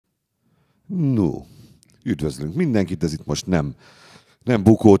No, üdvözlünk mindenkit, ez itt most nem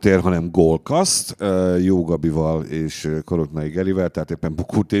bukótér, hanem Gólcast, Jó Gabival és Koroknai Gerivel, tehát éppen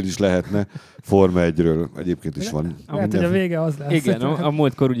bukótér is lehetne. Forma 1-ről egyébként is van. Lehet, hogy a vége az lesz. Igen, a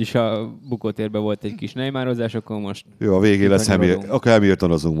múltkor úgyis a bukótérben volt egy kis Neymarozás, akkor most... Jó, a végén lesz akkor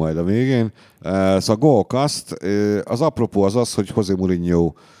Hamiltonozunk majd a végén. Szóval Gólcast, az apropó az, hogy José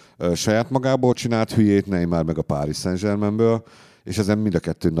Mourinho saját magából csinált hülyét, Neymar meg a Paris Saint-Germainből, és ezen mind a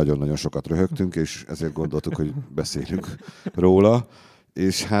kettő nagyon-nagyon sokat röhögtünk, és ezért gondoltuk, hogy beszélünk róla.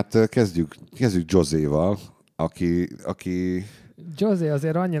 És hát kezdjük Joséval, aki... José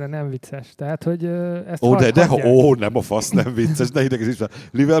azért annyira nem vicces, tehát, hogy ezt nem a fasz nem vicces, de ideges is.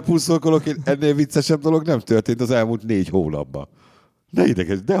 Liverpool szurkolóként ennél viccesebb dolog nem történt az elmúlt 4 hónapban. Ne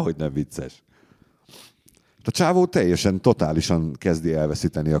ideges, dehogy nem vicces. A csávó teljesen, totálisan kezdi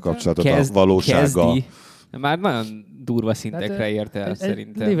elveszíteni a kapcsolatot a valósággal. Már nagyon durva szintekre ért el,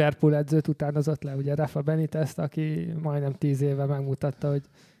 szerintem. Liverpool edzőt utánozott le, ugye Rafa Benitez, aki majdnem 10 éve megmutatta,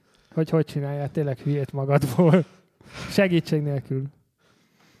 hogy csinálják tényleg hülyét magadból. Segítség nélkül.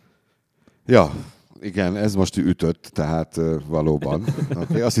 Ja, igen, ez most ütött, tehát valóban.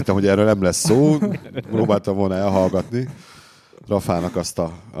 Okay, azt hittem, hogy erről nem lesz szó. Próbáltam volna elhallgatni Rafának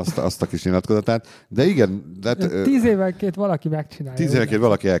azt a kis nyilatkozatát. De igen. 10 évenként valaki megcsinálja. 10 évenként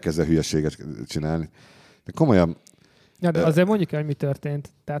valaki elkezd hülyeséget csinálni. De komolyan... Ja, de azért mondjuk el, hogy mi történt.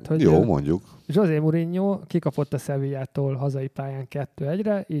 Tehát, hogy jó, mondjuk. José Mourinho kikapott a Sevillától hazai pályán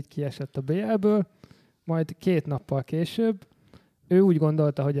 2-1-re, így kiesett a BL-ből, majd 2 nappal később ő úgy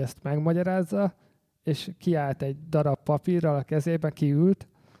gondolta, hogy ezt megmagyarázza, és kiállt egy darab papírral a kezében, kiült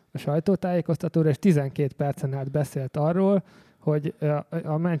a sajtótájékoztatóra, és 12 percen át beszélt arról, hogy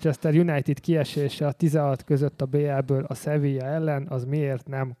a Manchester United kiesése a 16 között a BL-ből a Sevilla ellen, az miért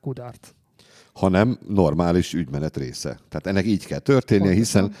nem kudarc. Hanem normális ügymenet része. Tehát ennek így kell történnie,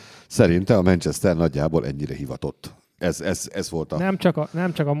 hiszen szerinte a Manchester nagyjából ennyire hivatott. Ez volt a...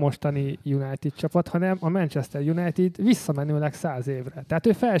 Nem csak a mostani United csapat, hanem a Manchester United visszamenőleg 100 évre. Tehát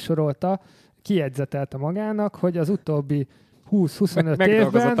ő felsorolta, kiegyzetelte magának, hogy az utóbbi 20-25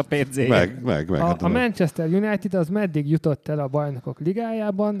 évben a pénzéje. A Manchester United az meddig jutott el a Bajnokok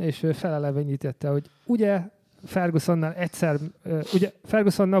Ligájában, és ő felelevenítette, hogy ugye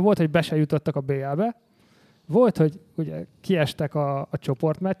Fergusonnal volt, hogy be se jutottak a BL-be, volt, hogy ugye kiestek a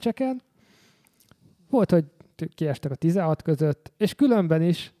csoportmeccseken, volt, hogy kiestek a 16 között, és különben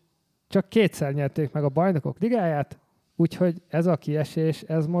is csak 2-szer nyerték meg a Bajnokok Ligáját, úgyhogy ez a kiesés,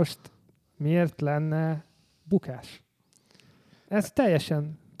 ez most miért lenne bukás? Ez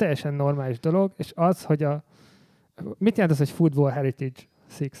teljesen normális dolog, és az, hogy mit jelent az, hogy Football Heritage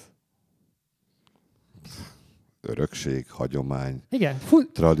 6? Örökség, hagyomány, igen,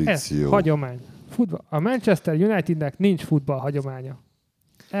 tradíció. Hagyomány. A Manchester Unitednek nincs futball hagyománya.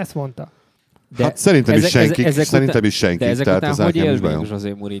 Ezt mondta. De hát szerintem is senki. De ezek tehát után hogy él még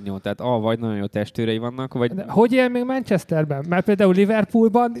José Mourinho? Tehát vagy nagyon jó testőrei vannak, vagy... De hogy él még Manchesterben? Mert például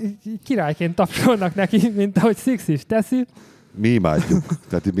Liverpoolban királyként tapsolnak neki, mint ahogy Six is teszi. Mi imádjuk.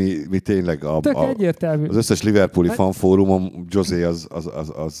 Tehát mi tényleg az összes Liverpooli fanfórumon José az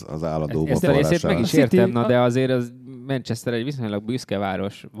állandó ezt a részét meg is értem, de azért az Manchester egy viszonylag büszke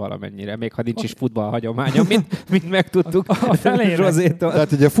város valamennyire, még ha nincs is futballhagyománya, mint megtudtuk a Josétól.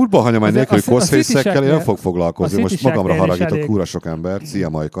 Tehát ugye a futballhagyomány nélküli koszfészekkel én nem fog foglalkozni. Most magamra haragítok kúra sok embert. Szia,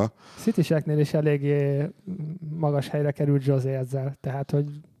 Majka. Cityseknél is eléggé magas helyre került José ezzel. Tehát, hogy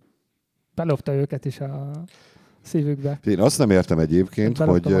belopta őket is a szívükbe. Én azt nem értem egyébként,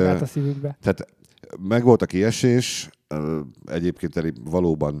 hogy... Tehát megvolt a kiesés, egyébként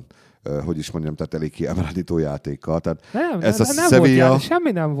valóban hogy is mondjam, tehát elég kiemelítő játékkal. Tehát nem Sevilla, volt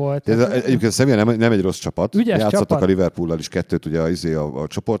semmi nem volt. Egyébként a Sevilla nem egy rossz csapat. Ügyes játszottak csapat. A Liverpoollal is 2-t ugye a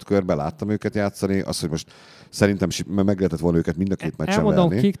csoportkörben, láttam őket játszani. Az, hogy most szerintem meg lehetett volna őket mind a 2 meccsen verni.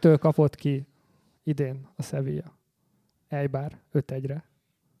 Elmondom, kiktől kapott ki idén a Sevilla. Eibar 5-1-re.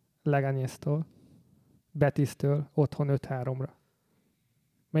 Leganéstől. Betisztől otthon 5-3-ra.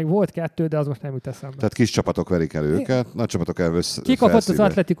 Még volt 2, de az most nem jut eszembe. Tehát kis csapatok verik el őket, nagy csapatok elvesz. Kikapott az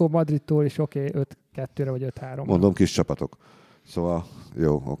Atletico Madridtól is, 5-2-re vagy 5-3-ra. Mondom, kis csapatok. Szóval,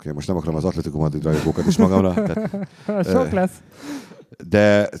 jó, most nem akarom az Atletico Madrid rajongókat is magamra. Tehát, sok lesz.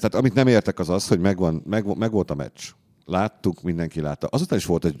 De tehát, amit nem értek az, hogy megvolt a meccs. Láttuk, mindenki látta. Azután is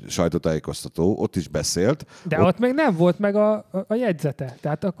volt egy sajtótájékoztató, ott is beszélt. De ott még nem volt meg a jegyzete.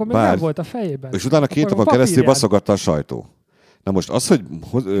 Tehát akkor még nem volt a fejében. És utána 2 napon keresztül baszogatta a sajtó. Na most az, hogy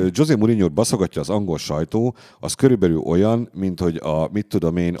José Mourinho-t baszogatja az angol sajtó, az körülbelül olyan, mint hogy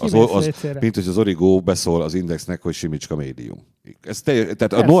mint hogy az Origo beszól az Indexnek, hogy Simicska médium.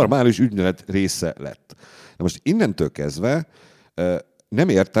 Tehát a normális ügymenet része lett. Na most innentől kezdve nem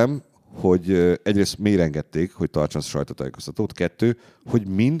értem, hogy egyrészt miért engedték, hogy tartson sajtótájékoztatót, 2, hogy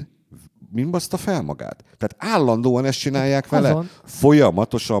mind baszta fel magát. Tehát állandóan ezt csinálják vele,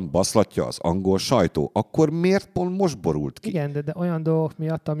 folyamatosan baszlatja az angol sajtó. Akkor miért pont most borult ki? Igen, de olyan dolgok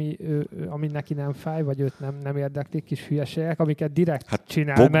miatt, ami neki nem fáj, vagy őt nem érdeklik, kis hülyeségek, amiket direkt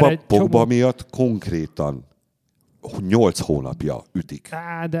csinál. Pogba miatt konkrétan 8 hónapja ütik.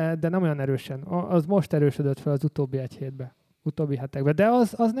 De nem olyan erősen. Az most erősödött fel az utóbbi egy hétben, utóbbi hetekben. De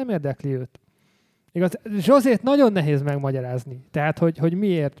az nem érdekli őt. Igaz, Josét nagyon nehéz megmagyarázni. Tehát, hogy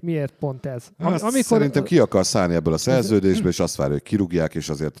miért pont ez. Szerintem ki akar szállni ebből a szerződésből, és azt várja, hogy kirúgják, és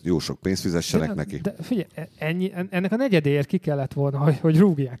azért jó sok pénzt fizessenek neki. De figyelj, ennek a negyedéért ki kellett volna, hogy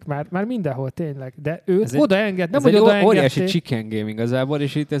rúgják már mindenhol tényleg. De őt odaenged, nem hogy odaengedték. Óriási chicken game igazából,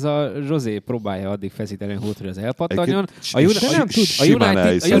 és itt ez a José próbálja addig feszíteni a hót, hogy az elpattanjon. A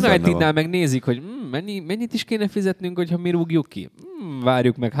Unitednál meg nézik, hogy mennyit is kéne fizetnünk, hogyha mi rúgjuk ki.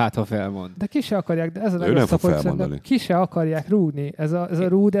 Várjuk meg, hát ha felmond. De ki se akarják, de ez a legjobb ki se akarják rúgni. Ez a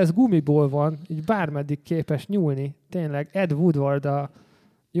rúd, ez gumiból van, így bármeddig képes nyúlni. Tényleg Ed Woodward a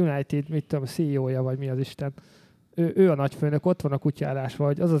United, mit tudom, CEO-ja, vagy mi az Isten. Ő a nagyfőnök, ott van a kutyálás,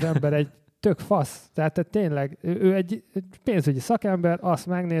 vagy az az ember egy tök fasz. Tehát tényleg, ő egy pénzügyi szakember, azt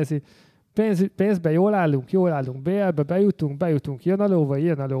megnézi, pénzbe jól állunk, BL-be bejutunk, jön a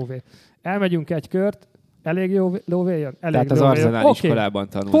lóvé. Elmegyünk egy kört, elég jó lóvé jön? Tehát az Arsenal iskolában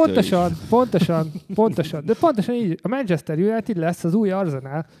tanult. Pontosan. De pontosan így. A Manchester United lesz az új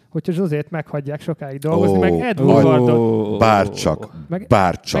Arsenal, hogyha Josét meghagyják sokáig dolgozni, meg Ed Woodwardot. Bárcsak.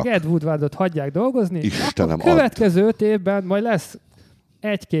 Meg Ed Woodwardot hagyják dolgozni. Istenem, a következő 5 évben majd lesz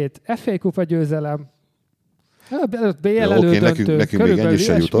 1-2 FA Kupa győzelem, BL elődöntő. Nekünk még ennyi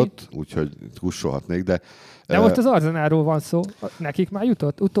se jutott, úgyhogy kussolhatnék, de most az Arsenalról van szó. Nekik már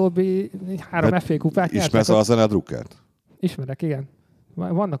jutott. Utóbbi 3 FA kupát nyertek. Ismersz az Arsenal drukkert? Ismerek, igen.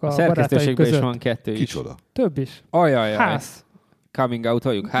 Vannak a szerkesztőségben is van 2 is. Kicsoda? Több is. Ajaj. Ház. Coming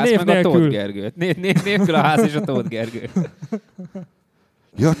out-oljuk. Ház név meg nélkül. A Tóth Gergőt. Név nélkül a Ház és a Tóth Gergő.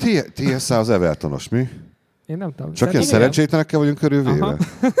 Ja, TSA az Evertonos, mi? Én nem tudom. Csak ilyen szerencsétlenekkel vagyunk körülvéve?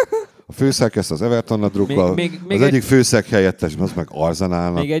 A főszerkesztő az Evertonnal drukkol, az egyik főszerk helyettes, az meg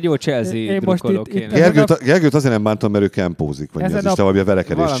Arsenalnak. Még egy jó Chelsea drukkoló kéne. Gergőt azért nem bántam, mert ő kempózik, vagy az Isten, valami a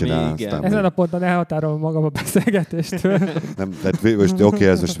verekedést csinál. Ezen a ponton elhatárolom magam a beszélgetéstől. Nem, oké,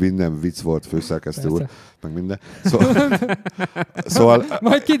 ez most minden vicc volt, főszerkesztő úr, meg minden. Szóval...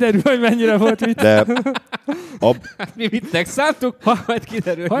 Majd kiderül, hogy mennyire volt vicc. Mi viccnek szántuk, majd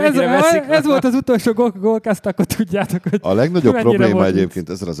kiderül, hogy mennyire veszik. Ez volt az utolsó Gólcast, akkor tudjátok, hogy a legnagyobb probléma egyébként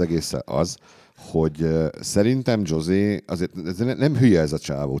ezzel az egész az, hogy szerintem José, azért nem hülye ez a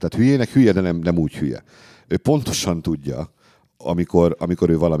csávó. Tehát hülyének hülye, de nem úgy hülye. Ő pontosan tudja, amikor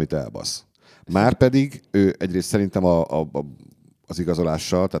ő valamit elbasz. Márpedig ő egyrészt szerintem az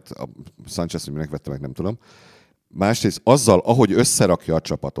igazolással, tehát a Sanchez, hogy megvette meg, nem tudom. Másrészt azzal, ahogy összerakja a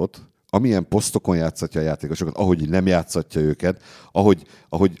csapatot, amilyen posztokon játszatja a játékosokat, ahogy nem játszatja őket,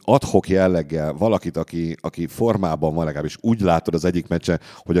 ahogy ad-hoc jelleggel valakit, aki formában van, legalábbis úgy látod az egyik meccsen,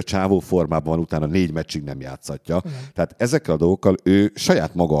 hogy a csávó formában van, utána 4 meccsig nem játszatja. Tehát ezekkel a dolgokkal ő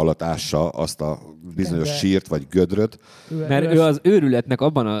saját maga alatt ássa azt a bizonyos sírt vagy gödröt. Mert ő az őrületnek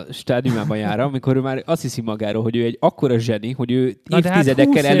abban a stádiumában jár, amikor ő már azt hiszi magáról, hogy ő egy akkora zseni, hogy ő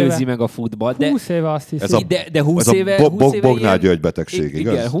évtizedekkel előzi meg a futballt. 20 éve azt hiszi. De 20 éve... Bognár György betegség,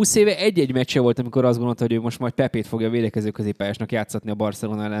 igaz? Igen, 20 éve egy-egy meccse volt, amikor azt gondolta, hogy ő most majd Pepét fogja a védekező középpályásnak játszatni a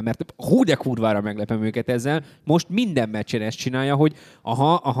Barcelona ellen, mert hú de kurvára meglepem őket ezzel. Most minden meccsen ezt csinálja, hogy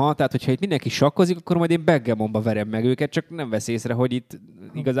tehát hogyha itt mindenki sakkozik, akkor majd én backgammonba verem meg őket, csak nem vesz észre, hogy itt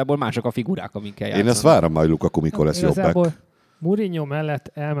igazából mások a figurák, amikkel játszanak. Én ezt várom majd Lukaku, mikor lesz jobbak. Mourinho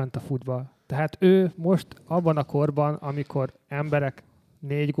mellett elment a futball. Tehát ő most abban a korban, amikor emberek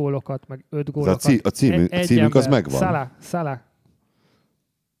 4 gólokat, meg 5 gólokat... A címünk az megvan. Salah.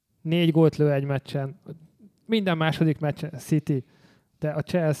 4 gólt lő egy meccsen. Minden második meccsen City, de a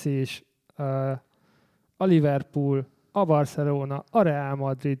Chelsea is, a Liverpool, a Barcelona, a Real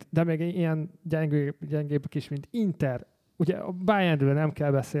Madrid, de még ilyen gyengébbek is, mint Inter. Ugye a Bayernről nem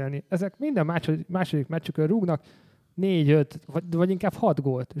kell beszélni. Ezek minden második meccsükön rúgnak 4-5, vagy inkább 6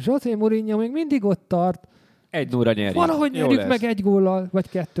 gólt. José Mourinho még mindig ott tart. 1-0-ra nyerjük. Valahogy nyerjük meg 1 góllal, vagy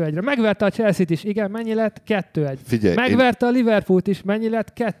 2-1-re. Megverte a Chelsea-t is, igen, mennyi lett? 2-1. Figyelj, megverte a Liverpoolt is, mennyi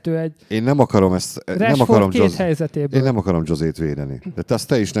lett? 2-1. Én nem akarom ezt... Rashford 2 helyzetéből. Én nem akarom Josét védeni. De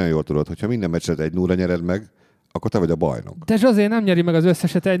te is nagyon jól tudod, hogyha minden meccset 1-0-ra nyered meg, akkor te vagy a bajnok. De José nem nyeri meg az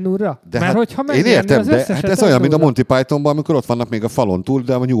összeset 1-0-ra? Mert hogyha én értem, de ez olyan, mint a Monty Pythonban, amikor ott vannak még a falon túl,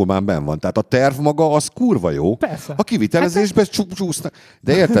 de a nyúlmán benn van. Tehát a terv maga az kurva jó. Persze. A kivitelezésben csúsznak.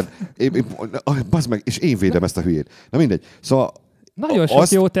 De érted? Bazd meg, és én védem ezt a hülyét. Na mindegy. Szóval Nagyon sok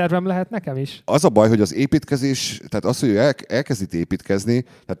jó tervem lehet nekem is. Az a baj, hogy az építkezés, tehát az, hogy elkezd építkezni,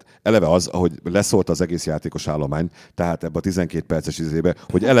 tehát eleve az, ahogy leszólt az egész játékos állomány, tehát ebbe a 12 perces izébe,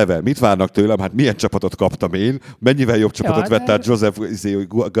 hogy eleve mit várnak tőlem, hát milyen csapatot kaptam én, mennyivel jobb csapatot vett át Joseph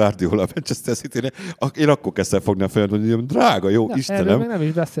Guardiola Manchester City-re, én akkor kezdtem fogni a fejem, hogy drága, jó Istenem. Nem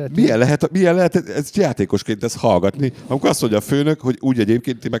is beszéltünk. Milyen lehet ezt játékosként ezt hallgatni, amikor azt mondja a főnök, hogy úgy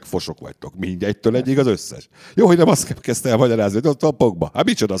egyébként ti meg fosok vagytok, mindegytől egyig az összes. Jó, hogy nem azt kezdte el magyarázni, hogy ott a Pogba. Hát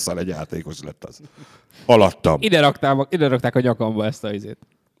micsoda szal egy játékos lett az. Alattam. Ide rakták a nyakamba ezt a izét.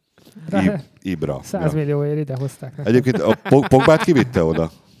 Ibra. 100 millióért ide hozták. Egyébként a Pogbát kivitte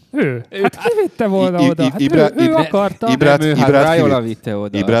oda? Hát kivitte volna oda. Hát ő akarta.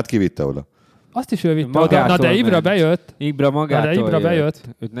 Ibrát kivitte oda. Azt is ő vitte oda. Na de Ibra bejött. Ibra magától bejött.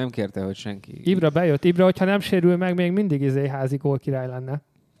 Őt nem kérte, hogy senki. Ibra bejött. Ibra, hogyha nem sérül meg, még mindig házi gól király lenne.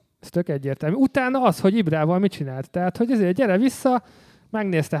 Ez tök egyértelmű. Utána az, hogy Ibrával mit csinált. Tehát, hogy ezért gyere vissza,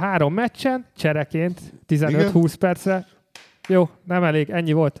 megnézte 3 meccsen, csereként 15-20 percre. Jó, nem elég,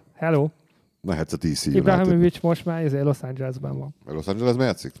 ennyi volt. Hello. Mehetsz a DC United. Ibrahimovic most már Los Angelesben van. Los Angelesben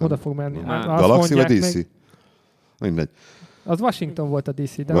játszik? Oda fog menni. Galaxy vagy DC? Mindegy. Az Washington volt a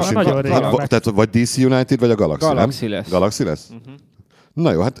DC, de már nagyon régen. Tehát vagy DC United, vagy a Galaxy, Galaxy nem? lesz. Galaxy lesz? Uh-huh.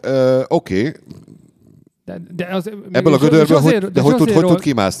 Na jó, hát oké. De az, ebből a gödörből, de hogy tud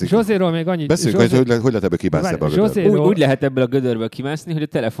kimászni? Zsoséról még annyit. Beszéljünk, hogy lehet ebből kimászni ebből a gödörből. Úgy lehet ebből a gödörből kimászni, hogy a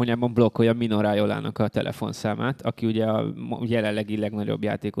telefonjában blokkolja Mino Raiolának a telefonszámát, aki ugye a jelenlegi legnagyobb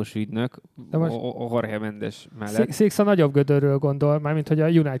játékos ügynök, a Jorge Mendes mellett. Six a nagyobb gödörről gondol, mármint hogy a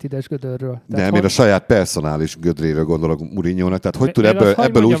United-es gödörről. Nem, én a saját personális gödréről gondolok Mourinhónak, tehát hogy tud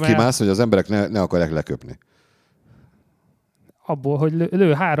ebből úgy kimászni, hogy az emberek ne akarják leköpni. Abból, hogy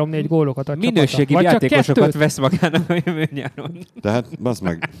lő 3-4 gólokat a csapata. Minőségi játékosokat vesz magának a jövő nyáron. Tehát, bazd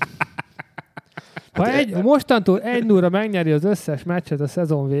meg. Mostantól 1-0-ra megnyeri az összes meccset a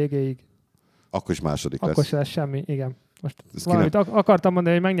szezon végéig. Akkor is második lesz. Akkor se lesz semmi, igen. Most valamit akartam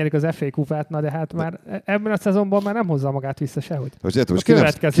mondani, hogy megnyerik az FA kupát, na de hát már ebben a szezonban már nem hozza magát vissza sehogy. Most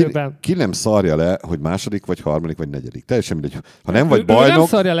következőben. Ki nem szarja le, hogy második, vagy harmadik, vagy negyedik. Teljesen mindegy. Ha nem vagy bajnok... Ő nem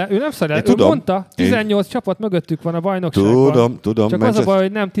szarja le. Ő mondta, 18 csapat mögöttük van a bajnokságban. Tudom. Csak az a baj,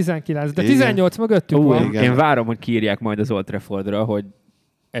 hogy nem 19, de 18 mögöttük van. Én várom, hogy kiírják majd az Old Traffordra, hogy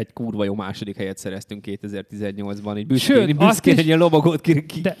egy kurva jó második helyet szereztünk 2018-ban. Így büszkén egy ilyen lobogót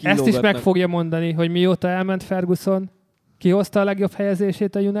de ezt is meg fogja mondani, hogy mióta elment Ferguson, ki hozta a legjobb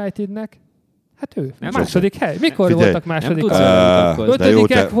helyezését a Unitednek? Hát ő. Nem második hely. Mikor voltak második?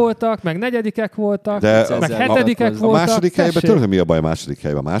 5-edikek voltak, meg 4-edikek voltak, meg 7-edikek voltak. A második helyben tudod, mi a baj a második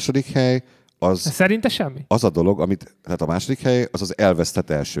helyben? A második hely az... Szerinte semmi? Az a dolog, tehát a második hely az az elvesztett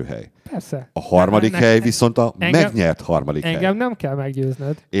első hely. Persze. A harmadik hely viszont a megnyert harmadik hely. Engem nem kell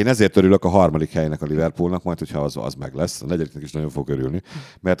meggyőznöd. Én ezért örülök a harmadik helynek a Liverpoolnak, majd hogyha az meg lesz. A negyediknek is nagyon fog örülni.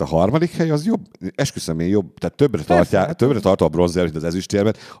 Mert a harmadik hely az jobb, esküszöm én jobb, tehát többre tart a bronzért, mint az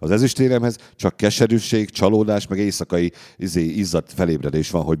ezüstérmet. Az ezüstéremhez csak keserűség, csalódás, meg éjszakai izzadt felébredés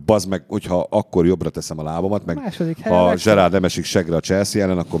van, hogy bazd meg, hogyha akkor jobbra teszem a lábamat, meg ha Gerard nem esik segre a Chelsea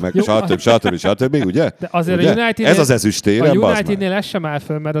ellen, akkor meg stb. Ugye? De azért ugye? A United ez az ezüstérem, a Unitednél ez sem áll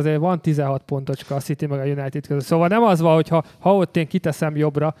föl, mert azért van 16 pontocska a City meg a United között. Szóval nem az van, hogy ha ott én kiteszem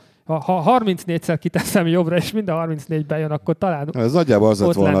jobbra, ha 34-szer kiteszem jobbra, és mind a 34 bejön, akkor talán ez nagyjából az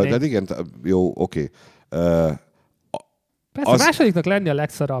lett volna, de igen, jó, oké. Persze, a másodiknak lenni a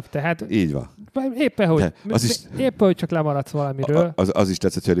legszarabb, tehát így van. Éppen, hogy csak lemaradsz valamiről. Az is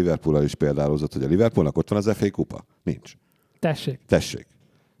tetszett, hogy a Liverpool-al is példálozott, hogy a Liverpoolnak ott van az FA kupa? Nincs. Tessék.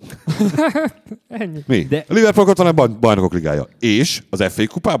 Ennyi. Mi? De... A Liverpool ott van a bajnokok ligája. És az FA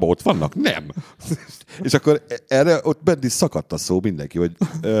kupában ott vannak? Nem. És akkor erre ott bent is szakadt a szó mindenki, hogy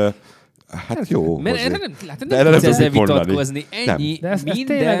hát jó. Mert erre nem tudsz ezzel vitatkozni. Ennyi,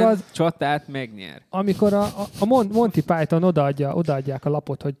 minden az, csatát megnyer. Amikor a Monty Python odaadják a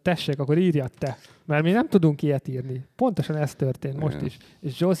lapot, hogy tessék, akkor írjad te. Mert mi nem tudunk ilyet írni. Pontosan ez történt most is.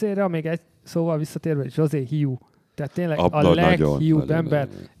 És Joséra még egy szóval visszatérve, José hiú. Tehát tényleg a leghiúbb ember.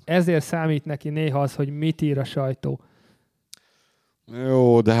 Ezért számít neki néha az, hogy mit ír a sajtó.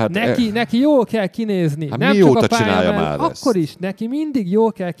 Jó, de hát... Neki jól kell kinézni. Hát nem mióta csak a csinálja már akkor ezt? is. Neki mindig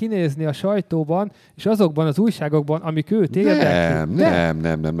jól kell kinézni a sajtóban, és azokban az újságokban, amik őt érdekli.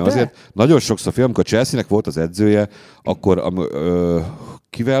 Nem. Azért nagyon sokszor amikor Chelsea-nek volt az edzője, akkor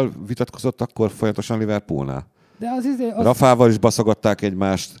kivel vitatkozott akkor folyamatosan Liverpoolnál? De az Rafával is baszogatták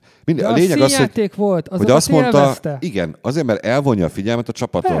egymást. A lényeg az, hogy azt mondta, élvezte. Igen, azért, mert elvonja a figyelmet a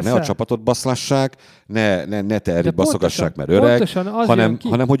csapattól. Ne a csapatot baszlassák, ne te baszogassák, mert öreg,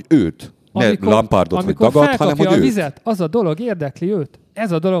 hanem hogy őt. Ne Lampardot vagy Dagat, hanem hogy a őt. vizet, az a dolog érdekli őt.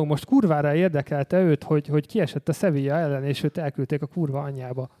 ez a dolog most kurvára érdekelte őt, hogy kiesett a Sevilla ellen, és őt elküldték a kurva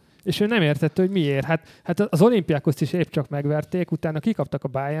anyjába. És ő nem értette, hogy miért. Hát az olimpiákoszt is épp csak megverték, utána kikaptak a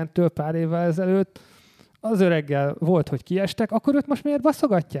Bayerntől pár évvel ezelőtt, az öreggel volt, hogy kiestek, akkor őt most miért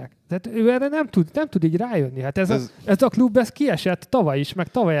baszogatják? Tehát ő erre nem tud így rájönni. Hát ez a klub, ez kiesett tavaly is, meg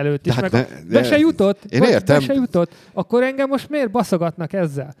tavaly előtt is, meg be se jutott. Akkor engem most miért baszogatnak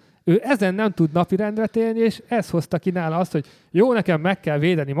ezzel? Ő ezen nem tud napirendre térni, és ez hozta ki nála azt, hogy jó, nekem meg kell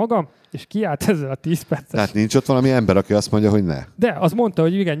védeni magam, és kiállt ezzel a 10 percet. Tehát nincs ott valami ember, aki azt mondja, hogy ne. De az mondta,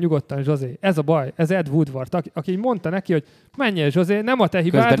 hogy igen, nyugodtan, José. Ez a baj, ez Ed Woodward, aki mondta neki, hogy menjél, José, nem a te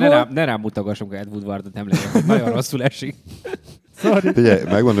hibád volt. Ne rám mutagassunk Ed Woodwardot, nem legyen, hogy nagyon rosszul esik. Sorry. Figyelj,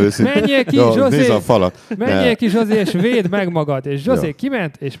 megmondom őszintén. Menjél ki, José! Nézd a falat. Menjél ki, José, és védd meg magad. És José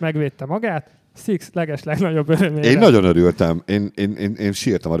kiment, és megvédte magát. Six legnagyobb örömére. Én nagyon örültem. Én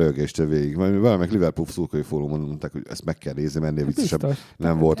sírtam a röhögéstől végig. Valamelyik Liverpool szurkolói fórumon mondták, hogy ezt meg kell nézni, ennél viccesebb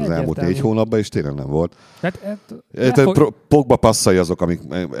nem volt az elmúlt 4 hónapban, és tényleg nem volt. Pogba passzai azok, amik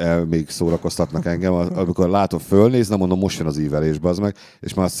még szórakoztatnak engem. Amikor látom fölnézni, mondom, most jön az ívelésbe az meg,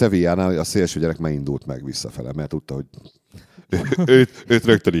 és már a Sevillánál a szélső gyerek már indult meg visszafele, mert tudta, hogy őt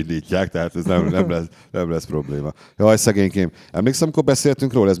rögtön indítják, tehát ez nem lesz probléma. Jaj, szegénykém. Emlékszem, amikor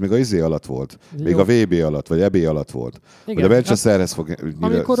beszéltünk róla, ez még a izé alatt volt. Jó. Még a VB alatt, vagy EB alatt volt. Igen, hogy a Manchesterhez fog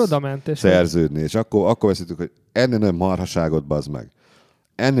amikor odament, és szerződni. És akkor beszéltük, hogy ennél nem marhaságot bazd meg.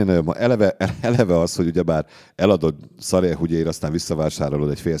 Ennél nem, eleve az, hogy ugyebár eladod szarérhügyér, aztán visszavásárolod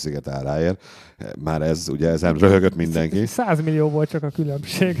egy félsziget áráért. Már ezen röhögött mindenki. 100 millió volt csak a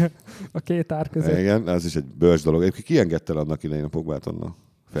különbség a két ár között. Igen, ez is egy bölcs dolog. Egyébként ki engedte el annak idején a Pogbát onnan?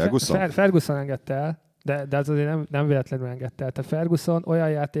 Ferguson? Ferguson engedte el, de az azért nem véletlenül engedte el. Tehát Ferguson olyan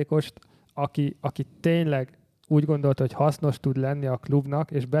játékost, aki tényleg úgy gondolta, hogy hasznos tud lenni a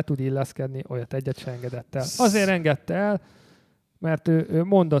klubnak, és be tud illeszkedni, olyat egyet se engedett el. Azért engedte el, mert ő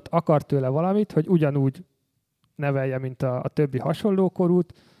akart tőle valamit, hogy ugyanúgy nevelje, mint a többi hasonló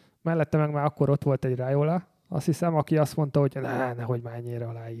korút. Mellette meg már akkor ott volt egy Raiola, azt hiszem, aki azt mondta, hogy nehogy már ennyire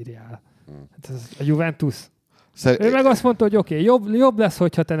aláírjál. Hát ez a Juventus. Ő meg azt mondta, hogy oké, jobb lesz,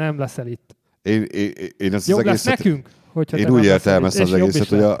 hogyha te nem leszel itt. Én ezt jobb az lesz nekünk, hogyha én te úgy nem értelmeztem az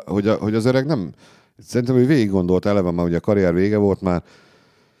egészet, hogy az öreg nem... Szerintem, hogy végig gondolt eleve, már ugye a karrier vége volt már,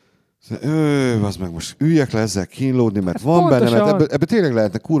 az meg most üljek le ezzel kínlódni, mert hát van benne, mert ebből tényleg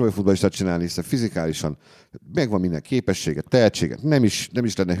lehetne kurva futballistát csinálni, hiszen fizikálisan megvan minden képességet, tehetséget, nem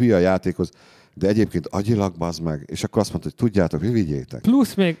is lenne hülye a játékhoz, de egyébként agyilag bazd meg, és akkor azt mondta, hogy tudjátok, hogy vigyétek.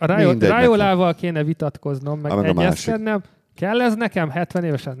 Plusz még a Raiolával kéne vitatkoznom, meg egyezkednem. Kell ez nekem 70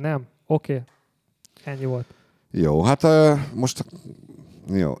 évesen? Nem. Oké. Ennyi volt. Jó, hát most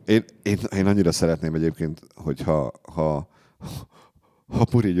jó. Én annyira szeretném egyébként, hogyha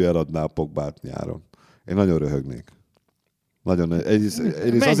Mourinho eladná a Pogbát nyáron. Én nagyon röhögnék. Nagyon.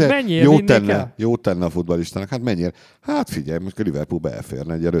 Azért jót tenne a futballistának. Hát mennyire? Hát figyelj, most a Liverpoolba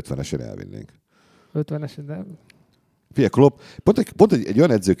elférne, egy 50-esén elvinnénk. 50-esén, de... Figyelj, Klopp, pont egy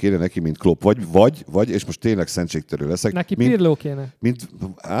olyan edző kéne neki, mint Klopp, vagy, és most tényleg szentségtörő leszek. Neki Pirlo kéne.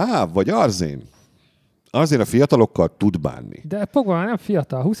 Vagy Arzén. Azért a fiatalokkal tud bánni. De Pogba már nem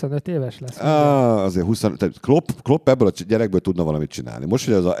fiatal, 25 éves lesz. Azért 20, tehát Klopp ebből a gyerekből tudna valamit csinálni. Most,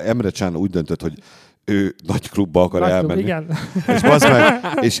 hogy az a Emre Can úgy döntött, hogy ő nagy klubba akar elmenni. Igen. És bazd meg,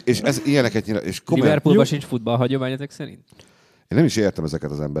 és ez ilyeneket nyilván. Liverpoolban sincs futballhagyomány ezek szerint? Én nem is értem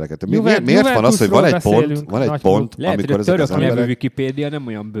ezeket az embereket. Miért van az, hogy van egy pont, lehet, amikor ezek az emberek... emberek... Wikipédia nem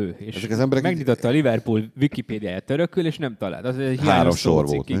olyan bő. És ezek az emberek... megnyitotta a Liverpool Wikipédiáját törökül, és nem talált. Az egy 3 sor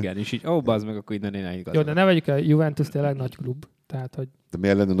volt. Igen, és így, bazd meg, akkor innen én igazán. Jó, de ne vegyük a Juventus tényleg nagy klub. Tehát, hogy... De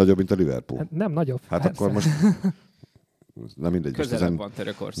miért lenne nagyobb, mint a Liverpool? Hát nem nagyobb. Hát persze. Akkor most... Nem mindegy. Közelebb van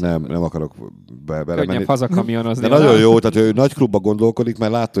Törökországban. Nem akarok belemenni. Könnyebb hazakamionozni. De nagyon jó, tehát ő nagy klubba gondolkodik,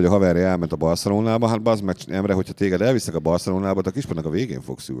 mert látta, hogy a haverja elment a Barcelonába. Hát bazd meg, Emre, hogyha téged elvisznek a Barcelonába, a kispadnak a végén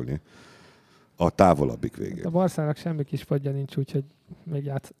fogsz ülni. A távolabbik végén. Hát a Barszának semmi kispadja nincs, úgyhogy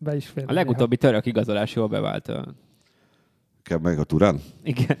még be is fél. A legutóbbi török igazolás jól bevált. Meg a Turán?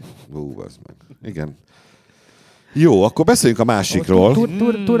 Igen. Bazd meg. Igen. Jó, akkor beszéljünk a másikról.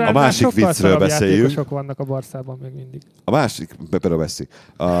 A másik viccről beszéljünk. Sok vannak a Barszában még mindig. A másik, Pepero Messi.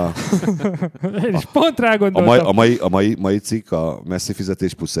 Én is pont rá gondoltam. A mai cikk, a Messi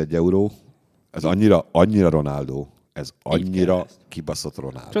fizetés plusz 1 euró, ez annyira Ronaldo. Ez annyira kibaszott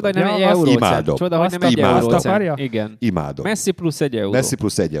Ronaldo. Csoda, hogy nem egy euró. Imádom. Csoda, hogy nem egy euró. Igen. Imádom. Messi plusz 1 euró. Messi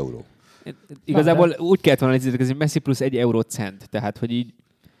plusz 1 euró. Igazából úgy kellett volna nézni, hogy Messi plusz 1 euró cent. Tehát, hogy így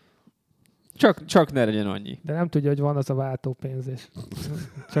Csak ne legyen annyi. De nem tudja, hogy van az a váltópénz is.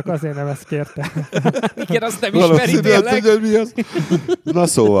 Csak azért nem ezt kérte. Igen, azt nem ismeri tényleg. Tudja, mi az? Na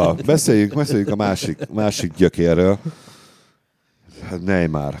szóval, beszéljünk a másik gyökérről.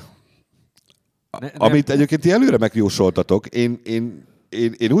 Neymar. Amit egyébként ti előre megjósoltatok, én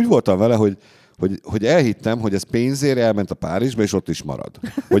úgy voltam vele, hogy elhittem, hogy ez pénzért elment a Párizsba, és ott is marad.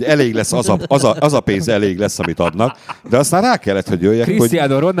 Hogy elég lesz, az a pénz elég lesz, amit adnak. De aztán rá kellett, hogy jöjjek,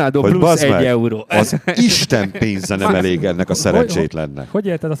 Cristiano Ronaldo hogy plusz 1 euró. Az Isten pénze nem elég ennek a szerencsétlennek. Hogy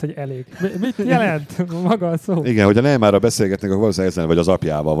érted azt, hogy elég? Mit jelent maga a szó? Igen, hogy a Neymarra beszélgetnek, akkor valószínűleg ezen, vagy az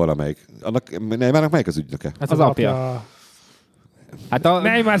apjával valamelyik. Neymarnak melyik az ügynöke? Hát az apja. Hát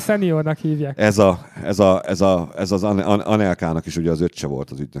Neymar seniornak hívják. Ez az Anelkának is ugye az öccse volt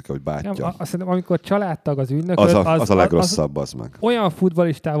az ügynöke, hogy bátyja. Nem, azt hiszem, amikor családtag az ügynök, az a legrosszabb, az meg. Olyan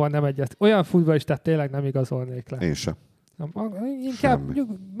futballistával nem egyezt. Olyan futballistát tényleg nem igazolnék le. Én sem. Inkább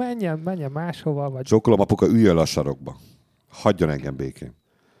menjen máshova. Vagy... Csókolom, apuka, üljön le a sarokba. Hagyjon engem békén.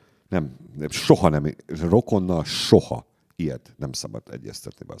 Nem, soha nem, rokonnal soha ilyet nem szabad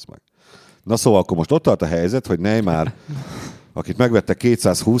egyeztetni, bazd meg. Na szóval akkor most ott tart a helyzet, hogy Neymar, akit megvette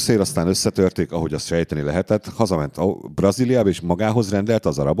 220 ér, aztán összetörték, ahogy azt sejteni lehetett, hazament a Brazíliába, és magához rendelte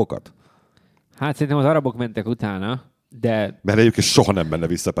az arabokat? Hát szerintem az arabok mentek utána, de... Mert egyébként soha nem menne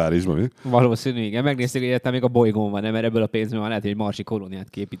vissza Párizsba, mi? Valószínű, igen. Megnéztük, hogy egyáltalán még a bolygón van, mert ebből a pénzből van, lehet, hogy egy marsi kolóniát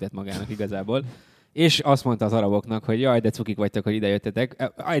képített magának igazából. És azt mondta az araboknak, hogy jaj, de cukik vagytok, hogy ide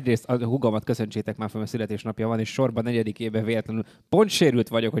jöttetek. Egyrészt a húgomat köszöntsétek már fel, mert születésnapja van, és sorban 4. évben véletlenül pont sérült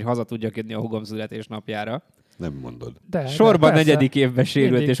vagyok, hogy haza tudjak jönni a húgom születésnapjára. Nem mondod. Sorban 4. évben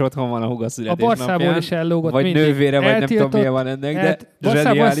sérült, mindig. És otthon van a húga születésnapján. A Barszából is ellógott vagy mindig. Nővére, vagy nem tudom, milyen van ennek, de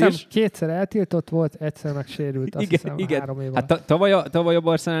zseniális. Kétszer eltiltott volt, egyszer meg sérült, azt hiszem, igen. 3 év. Hát tavaly a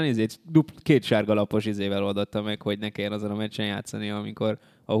Barszánál 2 sárga lapos izével oldotta meg, hogy ne kelljen azon a meccsen játszani, amikor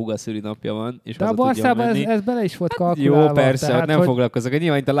a húga szülinapja van, és de a Barszában ez bele is volt kalkulálva. Jó, persze, tehát, nem foglalkozok.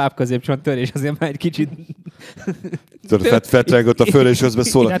 Nyilván itt a lábközépcsont törés azért már egy kicsit... Fetrengott a föl, és közben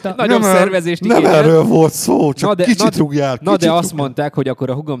szól. Nagyobb szervezést nem erről volt szó, csak kicsit rúgjál. De azt mondták, hogy akkor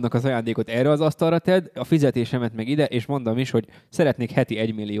a hugomnak az ajándékot erre az asztalra tedd, a fizetésemet meg ide, és mondom is, hogy szeretnék heti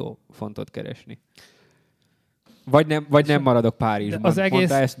 1 millió fontot keresni. Vagy nem maradok Párizsban. Az egész,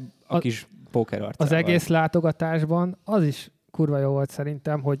 mondta ezt a kis pókerarcával. Az egész látogatásban az is kurva jó volt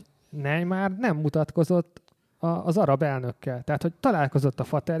szerintem, hogy Neymar nem mutatkozott az arab elnökkel. Tehát, hogy találkozott a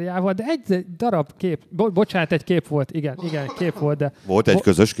faterjával, de egy darab kép, bocsánat, egy kép volt, igen, kép volt, de... Volt egy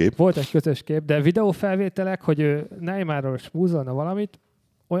közös kép? Volt egy közös kép, de videófelvételek, hogy ő Neymarról smúzolna valamit,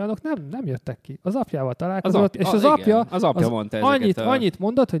 olyanok nem jöttek ki. Az apjával találkozott, és az apja mondta annyit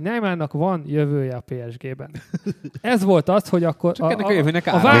mondott, hogy Neymarnak van jövője a PSG-ben. Ez volt az, hogy akkor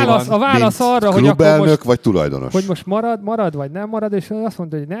a válasz arra, hogy akkor most, vagy tulajdonos. Hogy most marad, vagy nem marad, és azt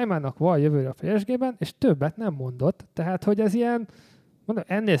mondta, hogy Neymarnak van jövője a PSG-ben, és többet nem mondott. Tehát, hogy ez ilyen, mondom,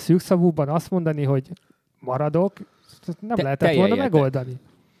 ennél szűkszavúban azt mondani, hogy maradok, nem lehetett volna megoldani.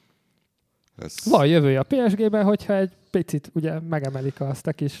 Van jövője a PSG-ben, hogyha egy picit ugye megemelik azt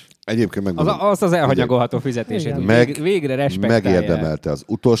a kis... Egyébként megmondom. Az elhanyagolható fizetését. Végre respektálják. Megérdemelte, az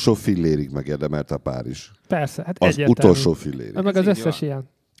utolsó fillérig megérdemelte a Párizs. Persze, hát az egyértelmű. Utolsó fillérig. Meg az összes ilyen.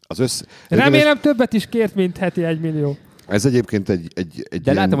 Remélem többet is kért, mint heti 1 millió. Ez egyébként egy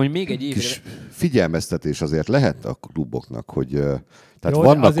de látom, hogy még egy évre... kis figyelmeztetés azért lehet a kluboknak, hogy... Tehát jó,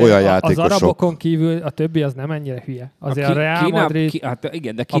 vannak olyan játékosok... Az arabokon kívül a többi az nem ennyire hülye. Azért a Real Madrid, hát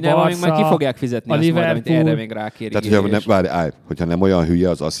igen, de Kínában még már ki fogják fizetni azt majd, amit erre még rákérik. Tehát, hogyha nem olyan hülye,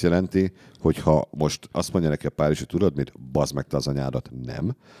 az azt jelenti, hogyha most azt mondja neki a Párizs, hogy tudod mit, bazd meg te az anyádat,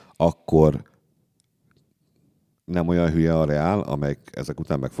 nem, akkor nem olyan hülye a Real, amely ezek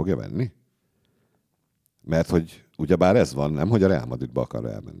után meg fogja venni? Mert hogy ugyebár ez van, nem, hogy a Real Madridba akar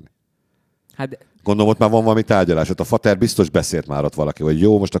elmenni. Hát, gondolom, ott már van valami tárgyalás. Ott a fater biztos beszélt már ott valaki, hogy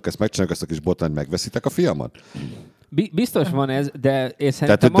jó, most akkor ezt megcsináljuk, ezt a kis botrányt, megbeszítek a fiamat? Biztos van ez, de én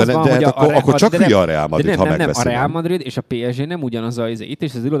szerintem akkor csak hülye a Real Madrid, ha megbeszél. A Real Madrid és a PSG nem ugyanaz az itt,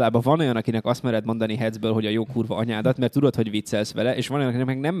 és az irodában van olyan, akinek azt mered mondani hetzből, hogy a jó kurva anyádat, mert tudod, hogy viccelsz vele, és van olyan, akinek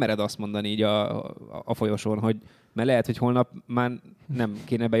meg nem mered azt mondani így a folyosón, hogy mert lehet, hogy holnap már nem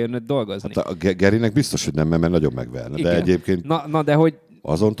kéne bejönnöd dolgozni. Hát a Gerinek biztos, hogy nem, mert nagyon megverne. De egyébként... Na, de hogy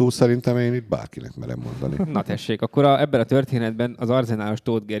azon túl szerintem én itt bárkinek merem mondani. Na tessék, akkor ebben a történetben az arzenálos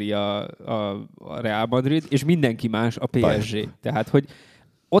Tóth Geri a Real Madrid, és mindenki más a PSG. Tehát, hogy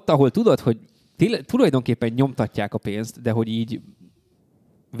ott, ahol tudod, hogy tulajdonképpen nyomtatják a pénzt, de hogy így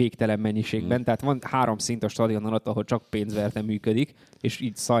végtelen mennyiségben. Tehát van 3 szint a stadion alatt, ahol csak pénzverte működik, és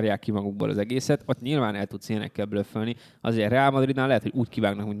így szarják ki magukból az egészet. Ott nyilván el tudsz ilyenekkel blöffölni. Azért Real Madridnál lehet, hogy úgy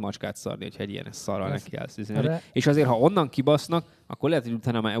kivágnak, mint macskát szarni, hogyha egy ilyen szarral neki állsz. És azért, ha onnan kibasznak, akkor lehet, hogy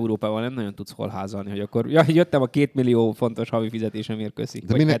utána már Európával nem nagyon tudsz hol házalni, hogy akkor jöttem a 2 millió fontos havi fizetésemért, köszi.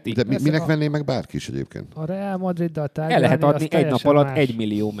 De minek venné meg bárki is egyébként? A Real Madriddal tárgyalni, el lehet adni egy nap alatt más. 1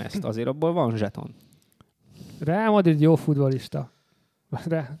 millió meszt. Azért abból van zseton. Real Madrid jó futballista.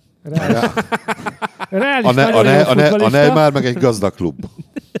 A Neymar meg egy gazdag klub.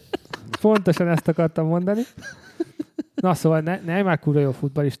 Pontosan ezt akartam mondani. Na szóval Neymar kurva jó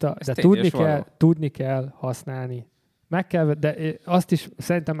futballista, de tudni kell használni. De azt is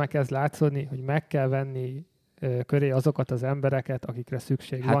szerintem meg kezd látszódni, hogy meg kell venni köré azokat az embereket, akikre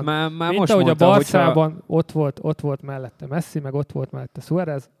szükség van. Már mint most ahogy mondta, a Barszában ott volt mellette Messi, meg ott volt mellette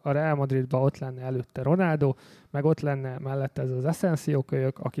Suárez, a Real Madridban ott lenne előtte Ronaldo, meg ott lenne mellette ez az Asensio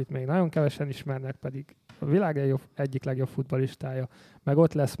kölyök, akit még nagyon kevesen ismernek, pedig a világ egyik legjobb futballistája, meg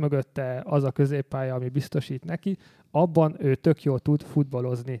ott lesz mögötte az a középpálya, ami biztosít neki, abban ő tök jól tud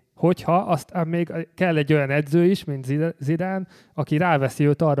futballozni. Hogyha aztán még kell egy olyan edző is, mint Zidane, aki ráveszi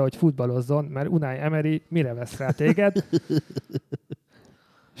őt arra, hogy futballozzon, mert Unai Emery mire vesz rá téged?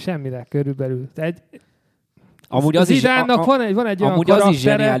 Semmire körülbelül. Amúgy az Zidane-nak van egy olyan karaktere, az is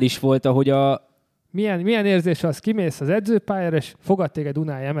zseniális volt, ahogy milyen érzés az, kimész az edzőpályára, és fogad téged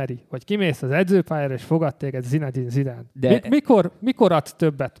Unai Emery, vagy kimész az edzőpályára, és fogad téged Zinedine Zidane. Mikor adsz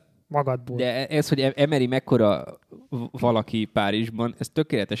többet magadból? De ez, hogy Emery mekkora valaki Párizsban, ez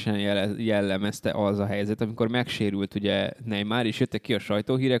tökéletesen jellemezte az a helyzet, amikor megsérült ugye Neymar, és jöttek ki a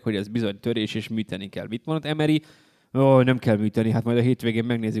sajtóhírek, hogy ez bizony törés, és műteni kell. Mit mondott Emery? Nem kell műteni, hát majd a hétvégén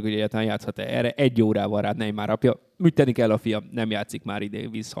megnézzük, hogy egyáltalán játszhat-e. Erre 1 órával rád Neymar apja. Műteni kell a fiam, nem játszik már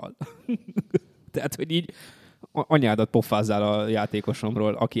idén, vízhal. Tehát, hogy így anyádat pofázzál a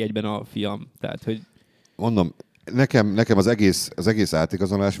játékosomról, aki egyben a fiam. Tehát, hogy... Mondom, nekem az egész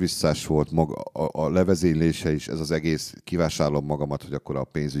átigazolás visszás volt maga, a levezénylése is, ez az egész kivásárolom magamat, hogy akkor a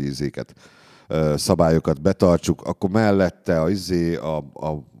pénzügyi izéket, szabályokat betartsuk, akkor mellette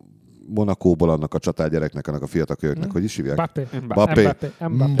a Monakóból annak a csatárgyereknek, annak a fiatal kölyöknek, hogy is hívják?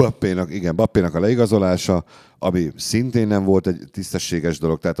 Mbappénak a leigazolása, ami szintén nem volt egy tisztességes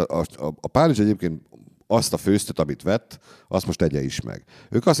dolog. Tehát a Párizs egyébként azt a főztöt, amit vett, azt most tegye is meg.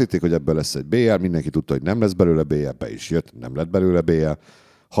 Ők azt hitték, hogy ebből lesz egy BL, mindenki tudta, hogy nem lesz belőle BL, be is jött, nem lett belőle BL.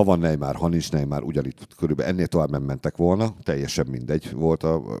 Ha van Neymar, ha nincs Neymar, ugyanígy körülbelül ennél tovább nem mentek volna, teljesen mindegy volt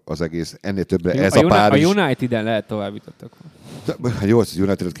az egész. Ennél többre ez a Párizs... A United-en lehet tovább jutottak. Jó, az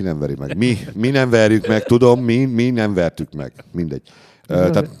United-et ki nem veri meg. Mi nem verjük meg, tudom, mi nem vertük meg. Mindegy.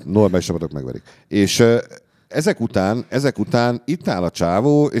 Tehát normális csapatok megverik. És ezek után itt áll a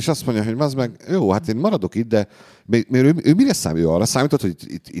csávó, és azt mondja, hogy az meg, jó, hát én maradok itt, de ő mire számít? Ő arra számított, hogy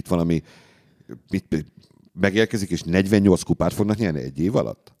itt valami megérkezik, és 48 kupát fognak nyerni 1 év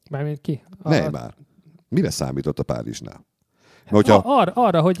alatt? Mármint ki? Neymar. Mire számított a Párizsnál?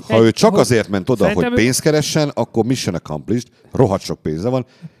 Arra, hogy ha ő csak azért ment oda, hogy pénzt keressen, akkor mission accomplished, rohadt sok pénze van,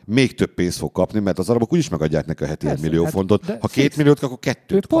 még több pénzt fog kapni, mert az arabok úgyis megadják neki a heti 1 millió fontot. Ha 2 milliót, akkor 2-t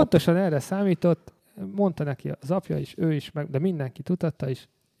kap. Pontosan erre számított, mondta neki az apja is, ő is, de mindenki tudta is,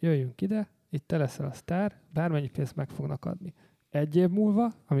 jöjjünk ide, itt te leszel a sztár, bármennyi pénzt meg fognak adni. 1 év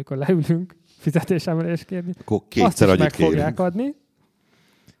múlva, amikor leülünk fizetésemelést kérni, azt is meg fogják adni.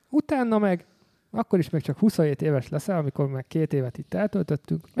 Utána meg akkor is még csak 27 éves leszel, amikor meg 2 évet itt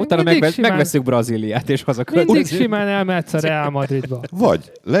eltöltöttünk. Utána megveszünk Brazíliát, és hazaköltözünk. Mindig simán elmehetsz a Real Madridba.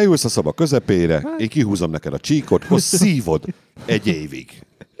 Vagy leülsz a szoba közepére, én kihúzom neked a csíkot, hogy szívod 1 évig.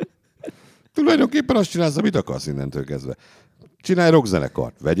 Tulajdonképpen azt csinálsz, amit akarsz innentől kezdve. Csinálj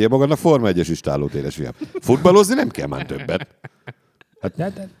rockzenekart, vegyél magadnak Forma 1-es istálót, édes fiam. Futballozni nem kell már többet.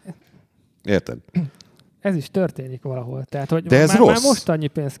 Hát, érted? Ez is történik valahol. Tehát, hogy de ez rossz. Már most annyi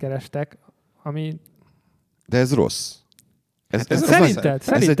pénzt kerestek, ami... De ez rossz.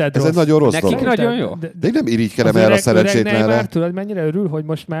 Szerinted ez egy nagyon rossz dolog. Nekik nagyon jó. De én nem irigykedem erre a szerencsétlenre. Neymar, tudod, mennyire örül, hogy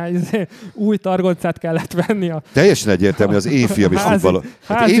most már új targoncát kellett venni. Teljesen egyértelmű, az én fiam is futball.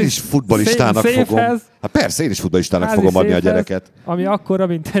 Hát én is futballistának fogom. Hát persze, én is futballistának fogom adni a gyereket. Ami akkora,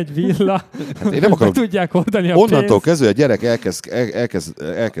 mint egy villa. Hát én nem akarom. Tudják oldani a onnantól pénzt. kezdve, a gyerek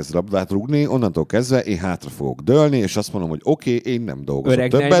elkezd labdát rúgni, onnantól kezdve én hátra fogok dőlni, és azt mondom, hogy oké, én nem dolgozom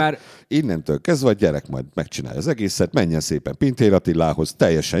többet. Innentől kezdve a gyerek majd megcsinálja az egészet, menjen szépen Pintér Attilához,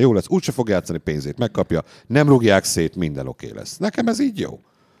 teljesen jó lesz, úgyse fog játszani, pénzét megkapja, nem rúgják szét, minden oké lesz. Nekem ez így jó.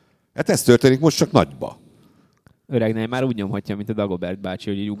 Hát ez történik most csak nagyba. Öreg Neymar úgy nyomhatja, mint a Dagobert bácsi,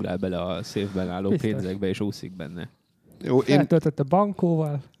 hogy így ugrál bele a széfben álló pénzekbe, és úszik benne. Jó, feltöltött a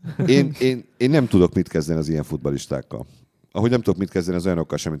bankóval. Én nem tudok mit kezdeni az ilyen futballistákkal. Ahogy nem tudok mit kezdeni az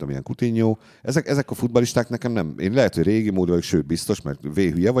olyanokkal sem, mint amilyen Coutinho. Ezek a futballisták nekem nem... Én lehet, hogy régi mód vagyok, sőt biztos, mert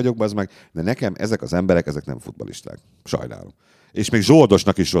véhülye vagyok, bazd meg, de nekem ezek az emberek, ezek nem futballisták. Sajnálom. És még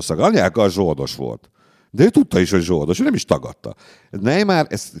Zsoldosnak is rosszak. Anyákkal Zsoldos volt. De ő tudta is, hogy Zsoldos, ő nem is tagadta. Neymar,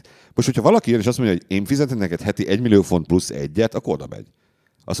 most, hogyha valaki jön és azt mondja, hogy én fizetek neked heti 1 millió font plusz 1-et, akkor oda megy.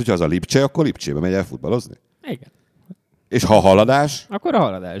 Az, hogyha az a Lipcse, akkor Lipcsébe megy el futballozni. Igen. És ha haladás? Akkor a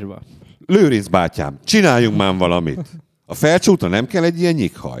haladásba. Lőrinc bátyám, csináljunk már valamit. A felcsútra nem kell egy ilyen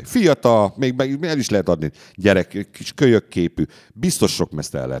nyikhaj. Fiatal, még el is lehet adni. Gyerek, kis kölyökképű. Biztos sok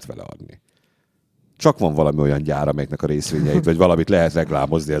meszt el lehet vele adni. Csak van valami olyan gyár, amelyiknek a részvényeit, vagy valamit lehet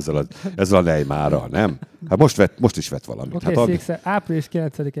reklámozni ezzel a Neymarral, nem? Hát most is vett valamit. Oké, hát április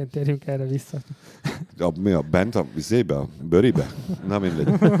 9-én térjünk erre vissza. Mi a bent a vizébe, a bőribe? Na mindegy.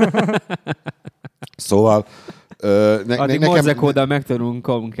 Szóval... Addig morzekóddal megtanulunk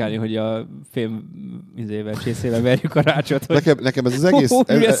kommunikálni, hogy a fém csészével verjük a rácsot. Nekem ez az egész...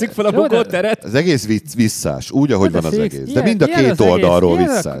 fel a bogóteret. Az egész visszás, úgy, ahogy van az egész. De mind a két oldalról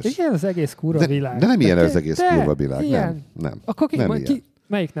visszás. Igen, az egész kurva világ. De nem ilyen az egész kurva világ. Nem. Akkor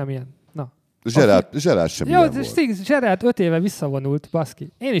melyik nem ilyen? Na. Gerard sem ilyen volt. Gerard 5 éve visszavonult,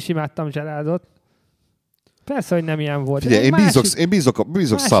 baszki. Én is imádtam Gerardot. Persze, hogy nem ilyen volt. Figyelj, én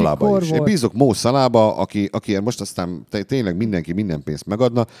bízok Szalába is. Én bízok Mo Szalába, aki most aztán tényleg mindenki minden pénzt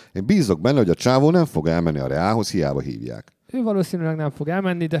megadna. Én bízok benne, hogy a csávó nem fog elmenni a Reálhoz, hiába hívják. Ő valószínűleg nem fog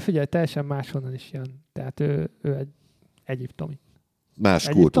elmenni, de figyelj, teljesen máshonnan is jön. Tehát ő egy egyiptomi. Más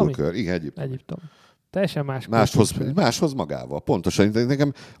kultúrkör. Igen, egyiptomi. Teljesen máshoz magával. Pontosan.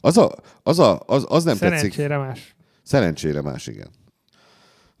 Nekem az nem tetszik. Szerencsére más. Szerencsére más, igen.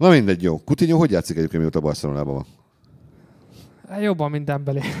 Na mindegy, jó. Coutinho hogy játszik egyébként, mióta Barcelonában van? Jobban, mint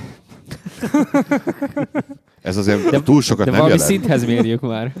Dembélé. Ez azért túl sokat nem jelent. De valami szinthez mérjük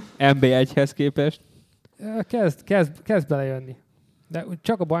már. NB1-hez képest. Kezd belejönni. De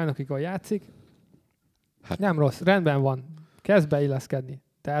csak a bajnokikon játszik. Hát. Nem rossz. Rendben van. Kezd beilleszkedni.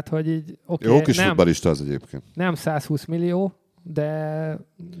 Tehát, hogy így... Okay, jó kis futballista az egyébként. Nem 120 millió, de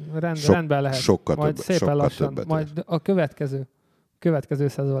rendben lehet. Majd szépen lassan. Majd a következő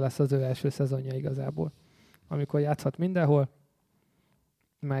szezon lesz az ő első szezonja igazából. Amikor játszhat mindenhol,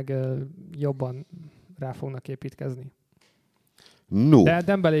 meg jobban rá fognak építkezni. No. De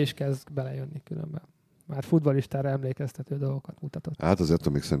Dembélé is kezd belejönni különben. Már futballistára emlékeztető dolgokat mutatott. Hát azért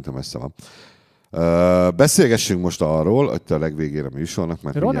még szerintem messze van. Beszélgessünk most arról, hogy a legvégére a műsornak,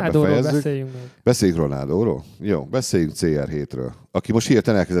 mert Ronaldóról beszéljünk még. Beszéljünk Ronaldóról? Jó, beszéljünk CR7-ről. Aki most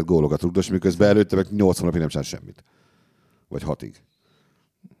hirtelen elkezdett gólokat rugdosni, miközben előtte meg 80 napig nem csinált semmit. Vagy 6-ig.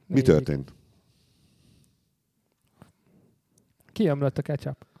 Mi történt? Kiömlött a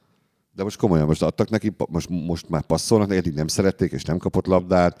ketchup. De most komolyan, most adtak neki, most már passzolnak, eddig nem szerették, és nem kapott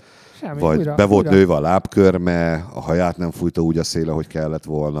labdát, semmi, vagy be volt nőve a lábkörme, a haját nem fújta úgy a szél, ahogy kellett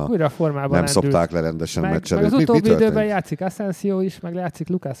volna. Újra formában nem szopták le rendesen meccselőt. Meg az utóbbi időben játszik Asensio is, meg játszik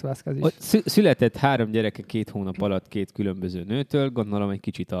Lucas Vázquez is. Született 3 gyereke 2 hónap alatt 2 különböző nőtől, gondolom egy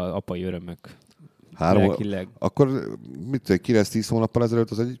kicsit az apai örömök. 3 lelkileg. Akkor 9-10 hónappal ezelőtt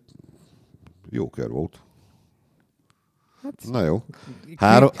az egy jó kör volt. Hát, na jó.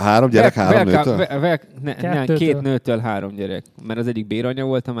 3 gyerek, 3 nőtől? 2 nőtől 3 gyerek. Mert az egyik béranya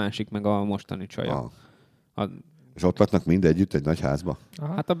volt, a másik meg a mostani csaja. És ott laknak mind együtt egy nagy házba?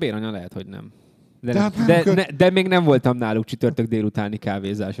 Aha. Hát a béranya lehet, hogy nem. De még nem voltam náluk csütörtök délutáni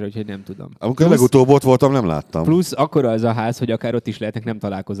kávézásra, úgyhogy nem tudom. Amikor legutóbb ott voltam, nem láttam. Plusz akkora az a ház, hogy akár ott is lehetnek, nem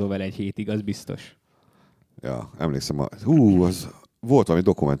találkozol vele egy hétig, az biztos. Ja, emlékszem. Volt valami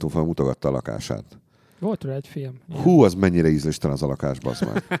dokumentumfilm, mutogatta a lakását. Volt rá egy film. Az mennyire ízléstelen az a lakásban, az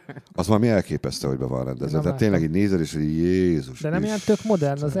már. Az valami elképesztő, hogy be van rendezve. Tehát tényleg így nézed, és hogy Jézus. De nem ilyen tök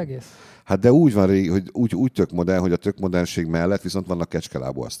modern az egész? Hát de úgy van, hogy úgy tök modern, hogy a tök modernség mellett viszont vannak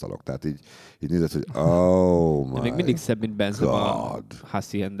kecskelábú asztalok. Tehát így nézed, hogy de még mindig szebb, mint Benzema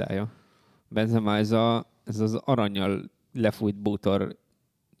haciendája. Benzema ez az aranyal lefújt bútor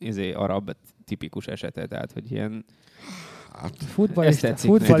arab tipikus esete. Tehát, hogy ilyen...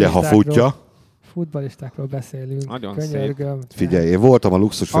 Ha futja. Futballistákról beszélünk. Nagyon könyörgöm. szép. Figyelj, én voltam a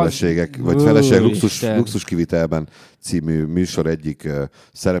Luxus feleségek, vagy feleség luxus kivitelben című műsor egyik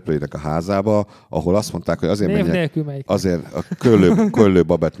szereplőinek a házába, ahol azt mondták, hogy azért név nélkül melyik? Azért a Köllő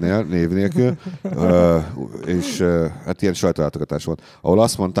Babetnél név nélkül, és hát ilyen sajtólátogatás volt, ahol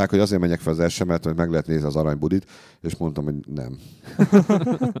azt mondták, hogy azért menjek fel az első emelet, hogy meg lehet nézni az aranybudit, és mondtam, hogy nem.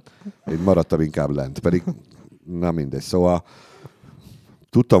 Én maradtam inkább lent, pedig na mindegy, szóval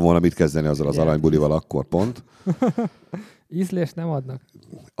tudtam volna mit kezdeni azzal az aranybulival akkor pont. Ízlést nem adnak?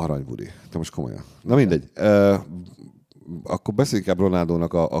 Aranybuli. Te most komolyan. Na mindegy. Akkor beszéljünk inkább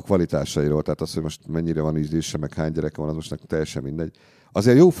Ronaldónak a kvalitásairól, tehát az, hogy most mennyire van ízlése, meg hány gyereke van, az most teljesen mindegy.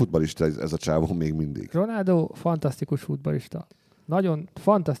 Azért jó futballista ez a csávó még mindig. Ronaldo fantasztikus futballista. Nagyon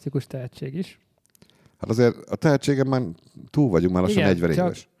fantasztikus tehetség is. Hát azért a tehetségem már túl vagyunk, már lassan 40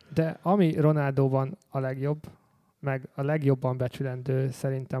 éves. De ami Ronaldóban a legjobb, meg a legjobban becsülendő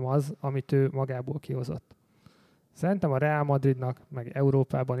szerintem az, amit ő magából kihozott. Szerintem a Real Madridnak, meg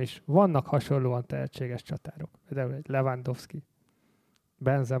Európában is vannak hasonlóan tehetséges csatárok. Például egy Lewandowski,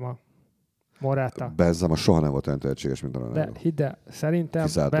 Benzema. Morata. Benzema soha nem volt olyan tehetséges, mint a Ronaldo. De hidd el, szerintem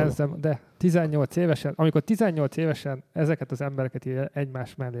Kiszálltaló. Benzema, de 18 évesen, amikor 18 évesen ezeket az embereket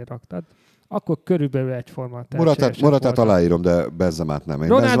egymás mellé raktad, akkor körülbelül egyforma Moratát aláírom, de Benzemát nem. Én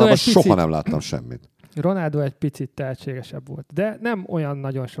Benzemában soha nem láttam semmit. Ronaldo egy picit tehetségesebb volt, de nem olyan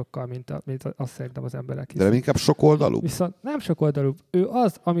nagyon sokkal, mint azt szerintem az emberek hiszem. De inkább sokoldalú? Viszont nem sokoldalú. Ő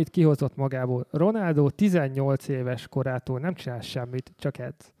az, amit kihozott magából. Ronaldo 18 éves korától nem csinál semmit, csak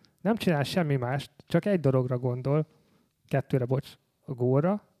edz. Nem csinál semmi mást, csak egy dologra gondol, a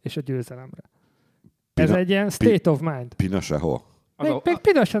gólra és a győzelemre. Ez egy ilyen state of mind. Pina sehol. Még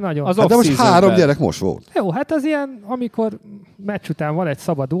Pina se nagyon. Az de most 3 gyerek most volt. Jó, hát az ilyen, amikor meccs után van egy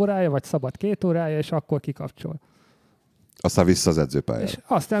szabad órája, vagy szabad 2 órája, és akkor kikapcsol. Aztán vissza az edzőpályára. És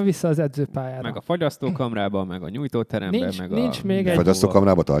aztán vissza az edzőpályára. Meg a fagyasztókamrába, meg a nyújtóterembe, nincs még egy...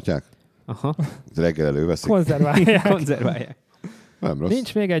 Fagyasztókamrába tartják? Aha. Reggel előveszik? Konzerválják. Nem rossz.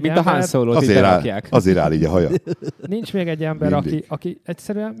 Nincs még egy mint ember... a Han Solo-t ide rakják. Azért áll így a haja. Nincs még egy ember, aki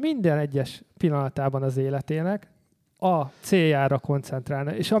egyszerűen minden egyes pillanatában az életének a céljára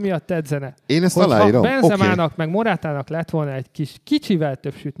koncentrálna, és amiatt edzene. Én ezt aláírom. Benzemának, meg Moratának lett volna egy kicsivel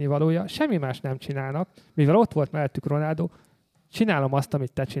több sütnivalója, semmi más nem csinálnak, mivel ott volt mellettük Ronaldo, csinálom azt,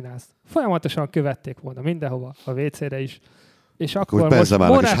 amit te csinálsz. Folyamatosan követték volna mindenhova, a WC-re is. És akkor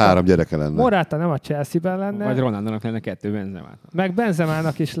Benzemának is 3 gyereke lenne. Morata nem a Chelsea-ben lenne. Vagy Ronaldónak lenne 2 Benzemának. Meg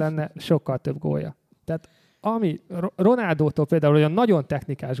Benzemának is lenne sokkal több gólja. Tehát ami Ronaldótól például olyan nagyon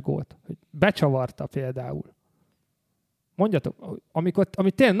technikás gólt, hogy becsavarta például. Mondjatok,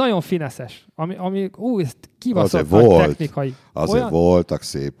 ami tényleg nagyon fineszes, ami ezt kibaszott technikai. Azért voltak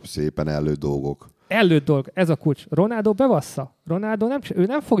szépen előtt dolgok. Előtt dolgok, ez a kulcs. Ronaldo bevassza. Ronaldo ő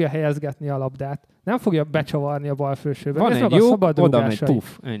nem fogja helyezgetni a labdát, nem fogja becsavarni a bal felsőbe. Van egy jó, oda megy, puff,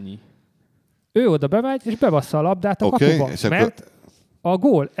 ennyi. Ő oda bemegy, és bevassza a labdát a kapuba. Mert a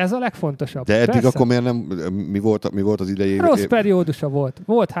gól, ez a legfontosabb. De eddig akkor miért nem, mi volt az idei? Rossz periódusa volt.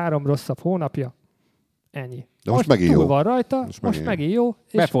 Volt 3 rosszabb hónapja. Ennyi. De most megint jó. Van rajta, most megint jó.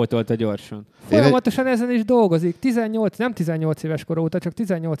 Befoltolta gyorsan. Folyamatosan ezen is dolgozik. Nem 18 éves kora óta, csak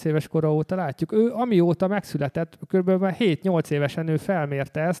 18 éves kora óta látjuk. Ő amióta megszületett, kb. 7-8 évesen ő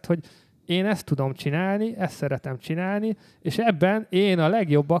felmérte ezt, hogy én ezt tudom csinálni, ezt szeretem csinálni, és ebben én a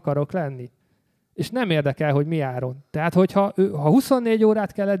legjobb akarok lenni. És nem érdekel, hogy mi áron. Tehát, ha 24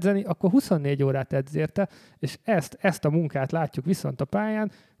 órát kell edzeni, akkor 24 órát edz érte, és ezt a munkát látjuk viszont a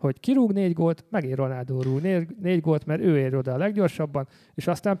pályán, hogy kirúg 4 gólt, megint Ronaldo rúg 4 gólt, mert ő ér oda a leggyorsabban, és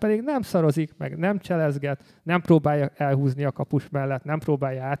aztán pedig nem szarozik, meg nem cselezget, nem próbálja elhúzni a kapus mellett, nem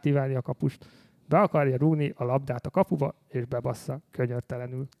próbálja átívelni a kapust, be akarja rúgni a labdát a kapuba, és bebassza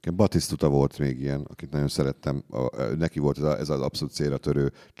könyörtelenül. Batisztuta volt még ilyen, akit nagyon szerettem. Neki volt ez az abszolút célra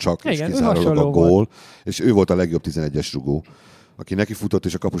törő, csak igen, és kizárólag a gól. Volt. És ő volt a legjobb 11-es rugó, aki neki futott,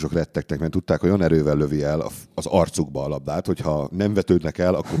 és a kapusok rettegtek, mert tudták, hogy olyan erővel lövi el az arcukba a labdát, hogyha nem vetődnek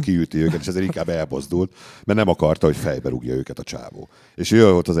el, akkor kiüti őket, és ezért inkább elbozdult, mert nem akarta, hogy fejbe rúgja őket a csávó. És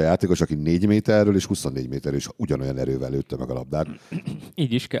ő volt az a játékos, aki 4 méterről és 24 méterről is ugyanolyan erővel lőtte meg a labdát.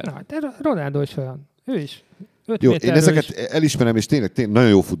 Így is kell. Na, de Ronaldo is olyan. Ő is. Jó, én ezeket elismerem, és tényleg nagyon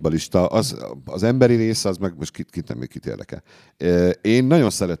jó futballista. Az emberi része, az meg most kit érdekel. Én nagyon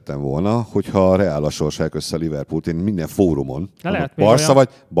szerettem volna, hogyha a Real a sorsák össze a Liverpoolt, én minden fórumon,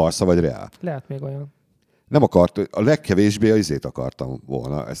 Barca vagy Real. Lehet még olyan. Nem a legkevésbé izét akartam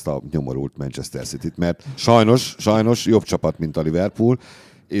volna, ezt a nyomorult Manchester City-t, mert sajnos jobb csapat, mint a Liverpool,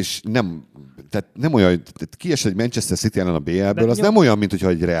 és nem olyan, kiesett egy Manchester City ellen a BL-ből, az nem olyan, mint hogyha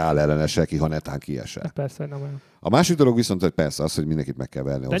egy Real ellen esel ki, ha netán kiesel. Persze, nem olyan. A másik dolog viszont, hogy persze az, hogy mindenkit meg kell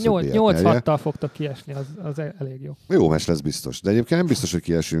verni. De 8-6-tal fogtok kiesni, az elég jó. Jó meccs lesz biztos, de egyébként nem biztos, hogy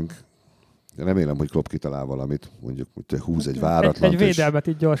kiesünk. Remélem, hogy Klopp kitalál valamit, mondjuk, hogy húz egy váratlant, egy védelmet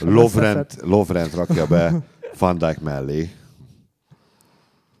így gyorsan Lovrent rakja be Van Dijk mellé.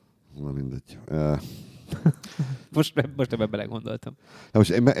 Na mindegy. Most ebben belegondoltam. Na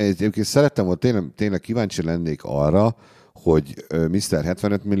most én egyébként szerettem volna, tényleg kíváncsi lennék arra, hogy Mr.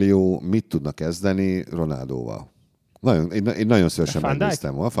 75 millió mit tudna kezdeni Ronaldóval. Én nagyon szívesen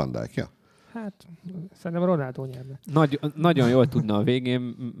megnéztem volna. Van Dijk, ja. Hát, szerintem Ronaldo nyerne. Nagyon jól tudna a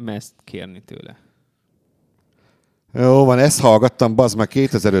végén ezt kérni tőle. Jó van, ezt hallgattam, bazd meg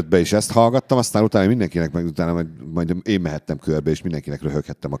 2005-ben is ezt hallgattam, aztán utána mindenkinek, utána majd én mehettem körbe, és mindenkinek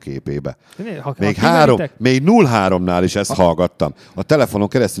röhöghettem a képébe. Még 0-3-nál is ezt hallgattam. A telefonon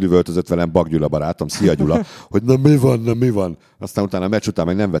keresztül üvöltözött velem Bag Gyula barátom, szia Gyula, hogy na mi van. Aztán utána a meccs után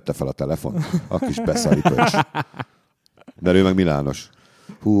meg nem vette fel a telefon. A kis beszari pöcs. De ő meg Milános.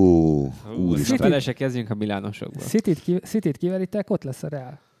 Úristen. Vele se kezdjünk a Milánosokból. Cityt kiveritek, ott lesz a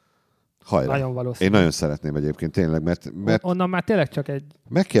Real. Hajrá. Nagyon valószínű. Én nagyon szeretném egyébként tényleg, mert onnan már tényleg csak egy...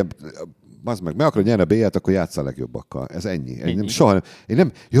 meg akarod nyerni a BL-t, akkor játsszál a legjobbakkal. Ez ennyi. Nem, soha nem. Én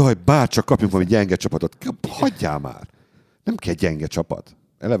nem, bárcsak kapjunk valami gyenge csapatot. Hagyjál már. Nem kell gyenge csapat.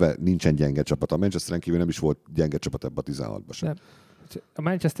 Eleve nincsen gyenge csapat. A Manchesteren kívül nem is volt gyenge csapat ebben a 16-ban sem. Nem. A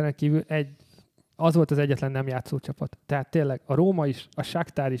Manchesteren kívül az volt az egyetlen nem játszó csapat. Tehát tényleg a Róma is, a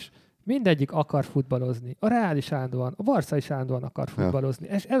Shakhtar is, mindegyik akar futballozni. A Real is állandóan, a Barca is állandóan akar futballozni.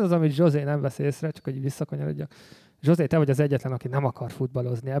 És ez az, amit José nem vesz észre, csak hogy visszakanyarodjak. José, te vagy az egyetlen, aki nem akar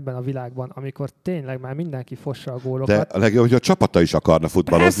futballozni ebben a világban, amikor tényleg már mindenki fossa a gólokat. De a legjobb, hogy a csapata is akarna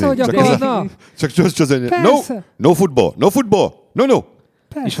futballozni. Persze, hogy akarna. Csak José, no football. No.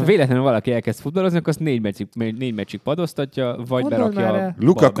 Persze. És ha véletlenül valaki elkezd futballozni, akkor azt 4 meccsig padoztatja, vagy berakja a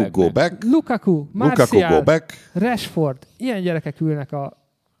Lukaku go back. Lukaku, Martial, go back. Rashford. Ilyen gyerekek ülnek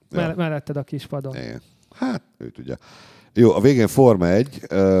melletted a kispadon. Igen. Hát, ő tudja. Jó, a végén Forma 1.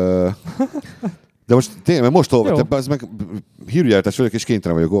 De most tényleg, most olvastam, ez meg hírügyeletes vagyok, és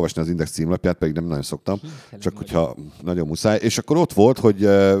kénytelen vagyok olvasni az Index címlapját, pedig nem nagyon szoktam, csak hogyha nagyon muszáj. És akkor ott volt, hogy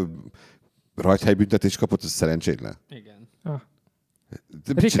rajthelybüntetés kapott, ez szerencsétlen. Igen.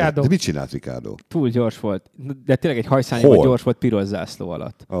 De mit csinált Ricardo? Túl gyors volt. De tényleg egy hajszányban gyors volt piros zászló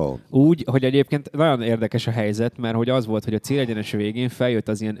alatt. Oh. Úgy, hogy egyébként nagyon érdekes a helyzet, mert hogy az volt, hogy a célegyenes végén feljött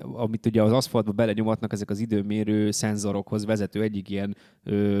az ilyen, amit ugye az aszfaltba belenyomatnak ezek az időmérő szenzorokhoz vezető egyik ilyen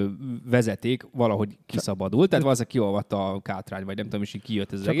vezeték valahogy kiszabadult. Tehát valószínűleg kiolvatta a kátrány, vagy nem tudom is, hogy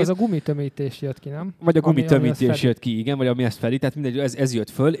kijött ez az egész. Csak az a gumitömítés jött ki, nem? Vagy a gumitömítés jött ki, igen, vagy ami ezt fedi. Tehát mindegy, ez jött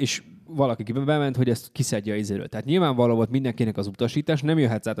föl, és valaki bement, hogy ezt kiszedje izéről. Tehát nyilvánvaló volt mindenkinek az utasítás, nem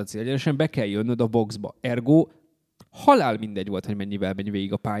jöhetsz át a célegyenesen, be kell jönnöd a boxba. Ergo halál mindegy volt, hogy mennyivel megy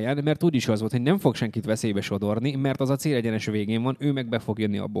végig a pályán, mert úgyis az volt, hogy nem fog senkit veszélybe sodorni, mert az a célegyenes végén van, ő meg be fog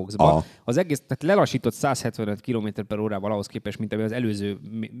jönni a boxba. Az egész, tehát lelassított 175 km/h-val ahhoz képest, mint ami az előző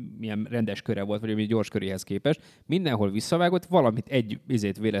milyen rendes köre volt, vagy ami gyors köréhez képest. Mindenhol visszavágott, valamit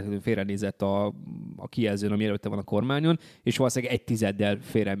véletlenül félrenézett a kijelzőn, ami előtte van a kormányon, és valószínűleg 1/10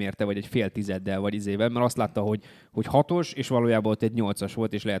 félremérte, vagy egy fél tizeddel, vagy izével, mert azt látta, hogy 6-os, és valójában ott egy 8-as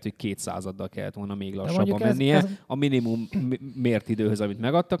volt, és lehet, hogy 200-addal kellett volna még lassabban mennie. A minimum mért időhöz, amit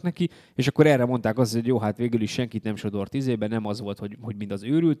megadtak neki, és akkor erre mondták azt, hogy jó, hát végül is senkit nem sodort izében, nem az volt, hogy mind az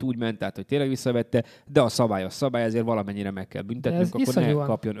őrült úgy ment, tehát hogy tényleg visszavette, de a szabály, ezért valamennyire meg kell büntetnünk, akkor ne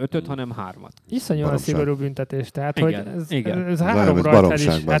kapjon 5-öt, hanem 3-at. Iszonyúan szigorú büntetés, tehát igen, hogy ez 3 rajtál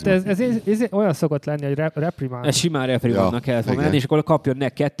is. Hát ez olyan szokott lenni, hogy reprimand. Ez simán reprimandnak kell fogni, és akkor kapjon ne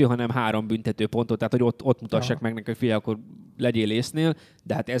 2, hanem 3 büntető pontot, tehát hogy ott mutassák meg neki, hogy figyelj, akkor legyél észnél,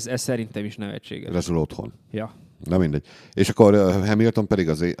 de hát ez szerintem is nevetséges. Rezsul otthon. Ja. Na mindegy. És akkor Hamilton pedig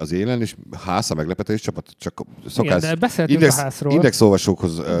az élen, és Haas a meglepetés csapat, csak szokás. Igen, de beszéltünk a Haasról.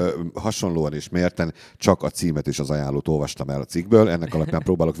 Indexolvasókhoz hasonlóan és mérten csak a címet és az ajánlót olvastam el a cikkből, ennek alapján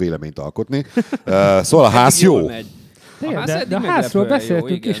próbálok véleményt alkotni. Szóval a Haas jó. Igen, de a Haasról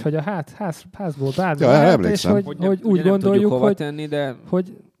beszéltünk is, hogy a Haasból bármi lehet, és hogy úgy gondoljuk,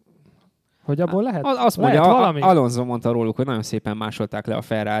 hogy abból lehet? Azt lehet mondja, valami? Alonso mondta róluk, hogy nagyon szépen másolták le a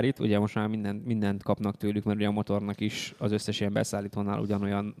Ferrarit, ugye most már mindent kapnak tőlük, mert ugye a motornak is az összes ilyen beszállítónál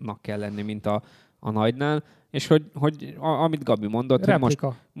ugyanolyannak kell lenni, mint a nagynál, és hogy amit Gabi mondott, hogy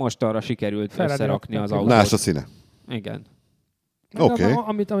most arra sikerült összerakni az autót. Más a színe. Igen. Okay.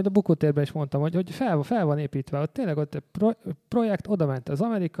 Amit a bukótérben is mondtam, hogy fel van építve, ott tényleg ott egy projekt, oda ment az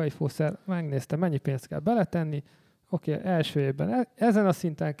amerikai fószer, megnézte, mennyi pénzt kell beletenni, oké, első évben ezen a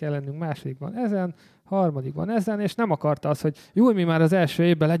szinten kell lennünk, másodikban ezen, harmadikban ezen, és nem akarta az, hogy jó, mi már az első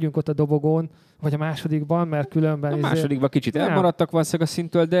évben legyünk ott a dobogón, vagy a másodikban, mert különben... A másodikban kicsit elmaradtak valószínűleg a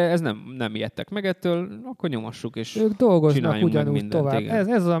szintől, de ez nem ijedtek meg ettől, akkor nyomassuk, és ők dolgoznak ugyanúgy mindent, tovább. Ez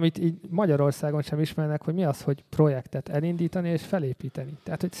az, amit így Magyarországon sem ismernek, hogy mi az, hogy projektet elindítani és felépíteni.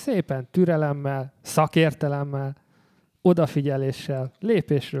 Tehát, hogy szépen türelemmel, szakértelemmel, odafigyeléssel,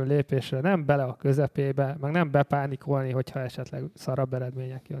 lépésről lépésre, nem bele a közepébe, meg nem bepánikolni, hogyha esetleg szarabb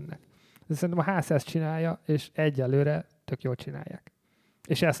eredmények jönnek. De szerintem a Haas ezt csinálja, és egyelőre tök jól csinálják.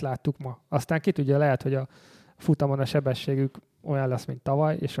 És ezt láttuk ma. Aztán ki tudja, lehet, hogy a futamon a sebességük olyan lesz, mint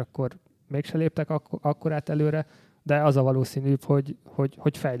tavaly, és akkor mégse léptek akkorát előre, de az a valószínűbb,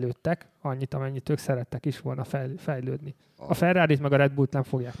 hogy fejlődtek annyit, amennyit ők szerettek is volna fejlődni. A Ferrarit meg a Red Bullt nem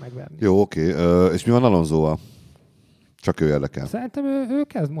fogják megverni. Jó, oké. És mi van Alonsoval? Csak ő érdekel. Szerintem ő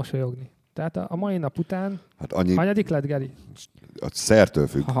kezd mosolyogni. Tehát a mai nap után... Hát annyi... Hanyadik lett, Geri? A szertől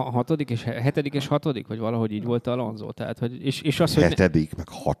függ. Hetedik és hatodik, vagy valahogy így volt Alonso. Tehát, hogy, és az, hogy hetedik, meg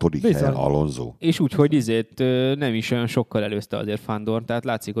hatodik helyen Alonso. És úgy, hogy nem is olyan sokkal előzte azért Fandor, tehát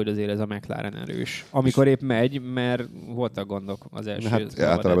látszik, hogy azért ez a McLaren erős. Amikor épp megy, mert voltak gondok az első. Hát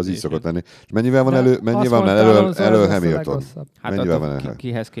általában az így szokott lenni. És mennyivel van elő Hamilton? Hát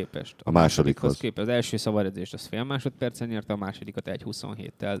kihez képest? A másodikhoz. Az első szabadedzést az fél másodpercen nyerte, a másodikat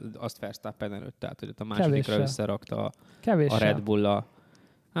 1.27-tel, azt Verstappen előtt, tehát hogy a másodikra összerakta a Red Bull-a.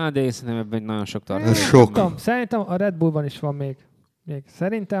 Hát, de én szerintem ebben nagyon sok tartalom. Szerintem a Red Bullban is van még.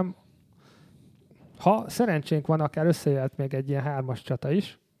 Szerintem, ha szerencsénk van, akár összejöhet még egy ilyen 3-as csata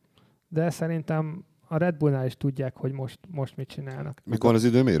is, de szerintem a Red Bullnál is tudják, hogy most mit csinálnak. Mikor az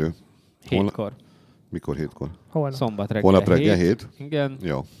időmérő? 7-kor. Mikor 7-kor? Holnap. Szombat reggel Holnap reggel 7? Igen.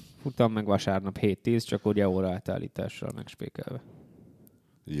 Jó. Futam meg vasárnap 7-10, csak ugye óra átállítással megspékelve.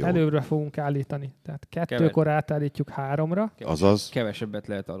 Jó. Előre fogunk állítani. Tehát 2-kor átállítjuk 3-ra. Azaz? Kevesebbet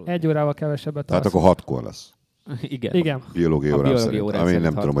lehet aludni. 1 órával kevesebbet tehát akkor 6-kor lesz. Igen. Biológiai órán szerint. Ami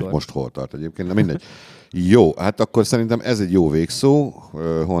nem tudom, hogy most hol tart egyébként, de mindegy. Jó, hát akkor szerintem ez egy jó végszó.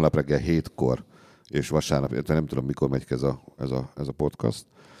 Holnap reggel 7-kor és vasárnap, nem tudom mikor megy ez a podcast.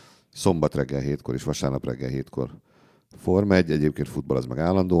 Szombat reggel 7-kor és vasárnap reggel 7-kor Forma 1, egyébként futball az meg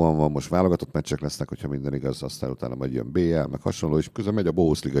állandóan van, most válogatott meccsek lesznek, hogyha minden igaz, aztán utána majd jön BL, meg hasonló, és közben megy a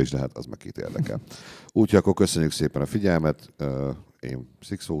Bóuszliga is, de hát az meg kit érdekel. Úgyhogy akkor köszönjük szépen a figyelmet, én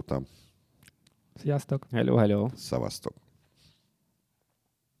Six voltam. Sziasztok! Hello! Szavaztok!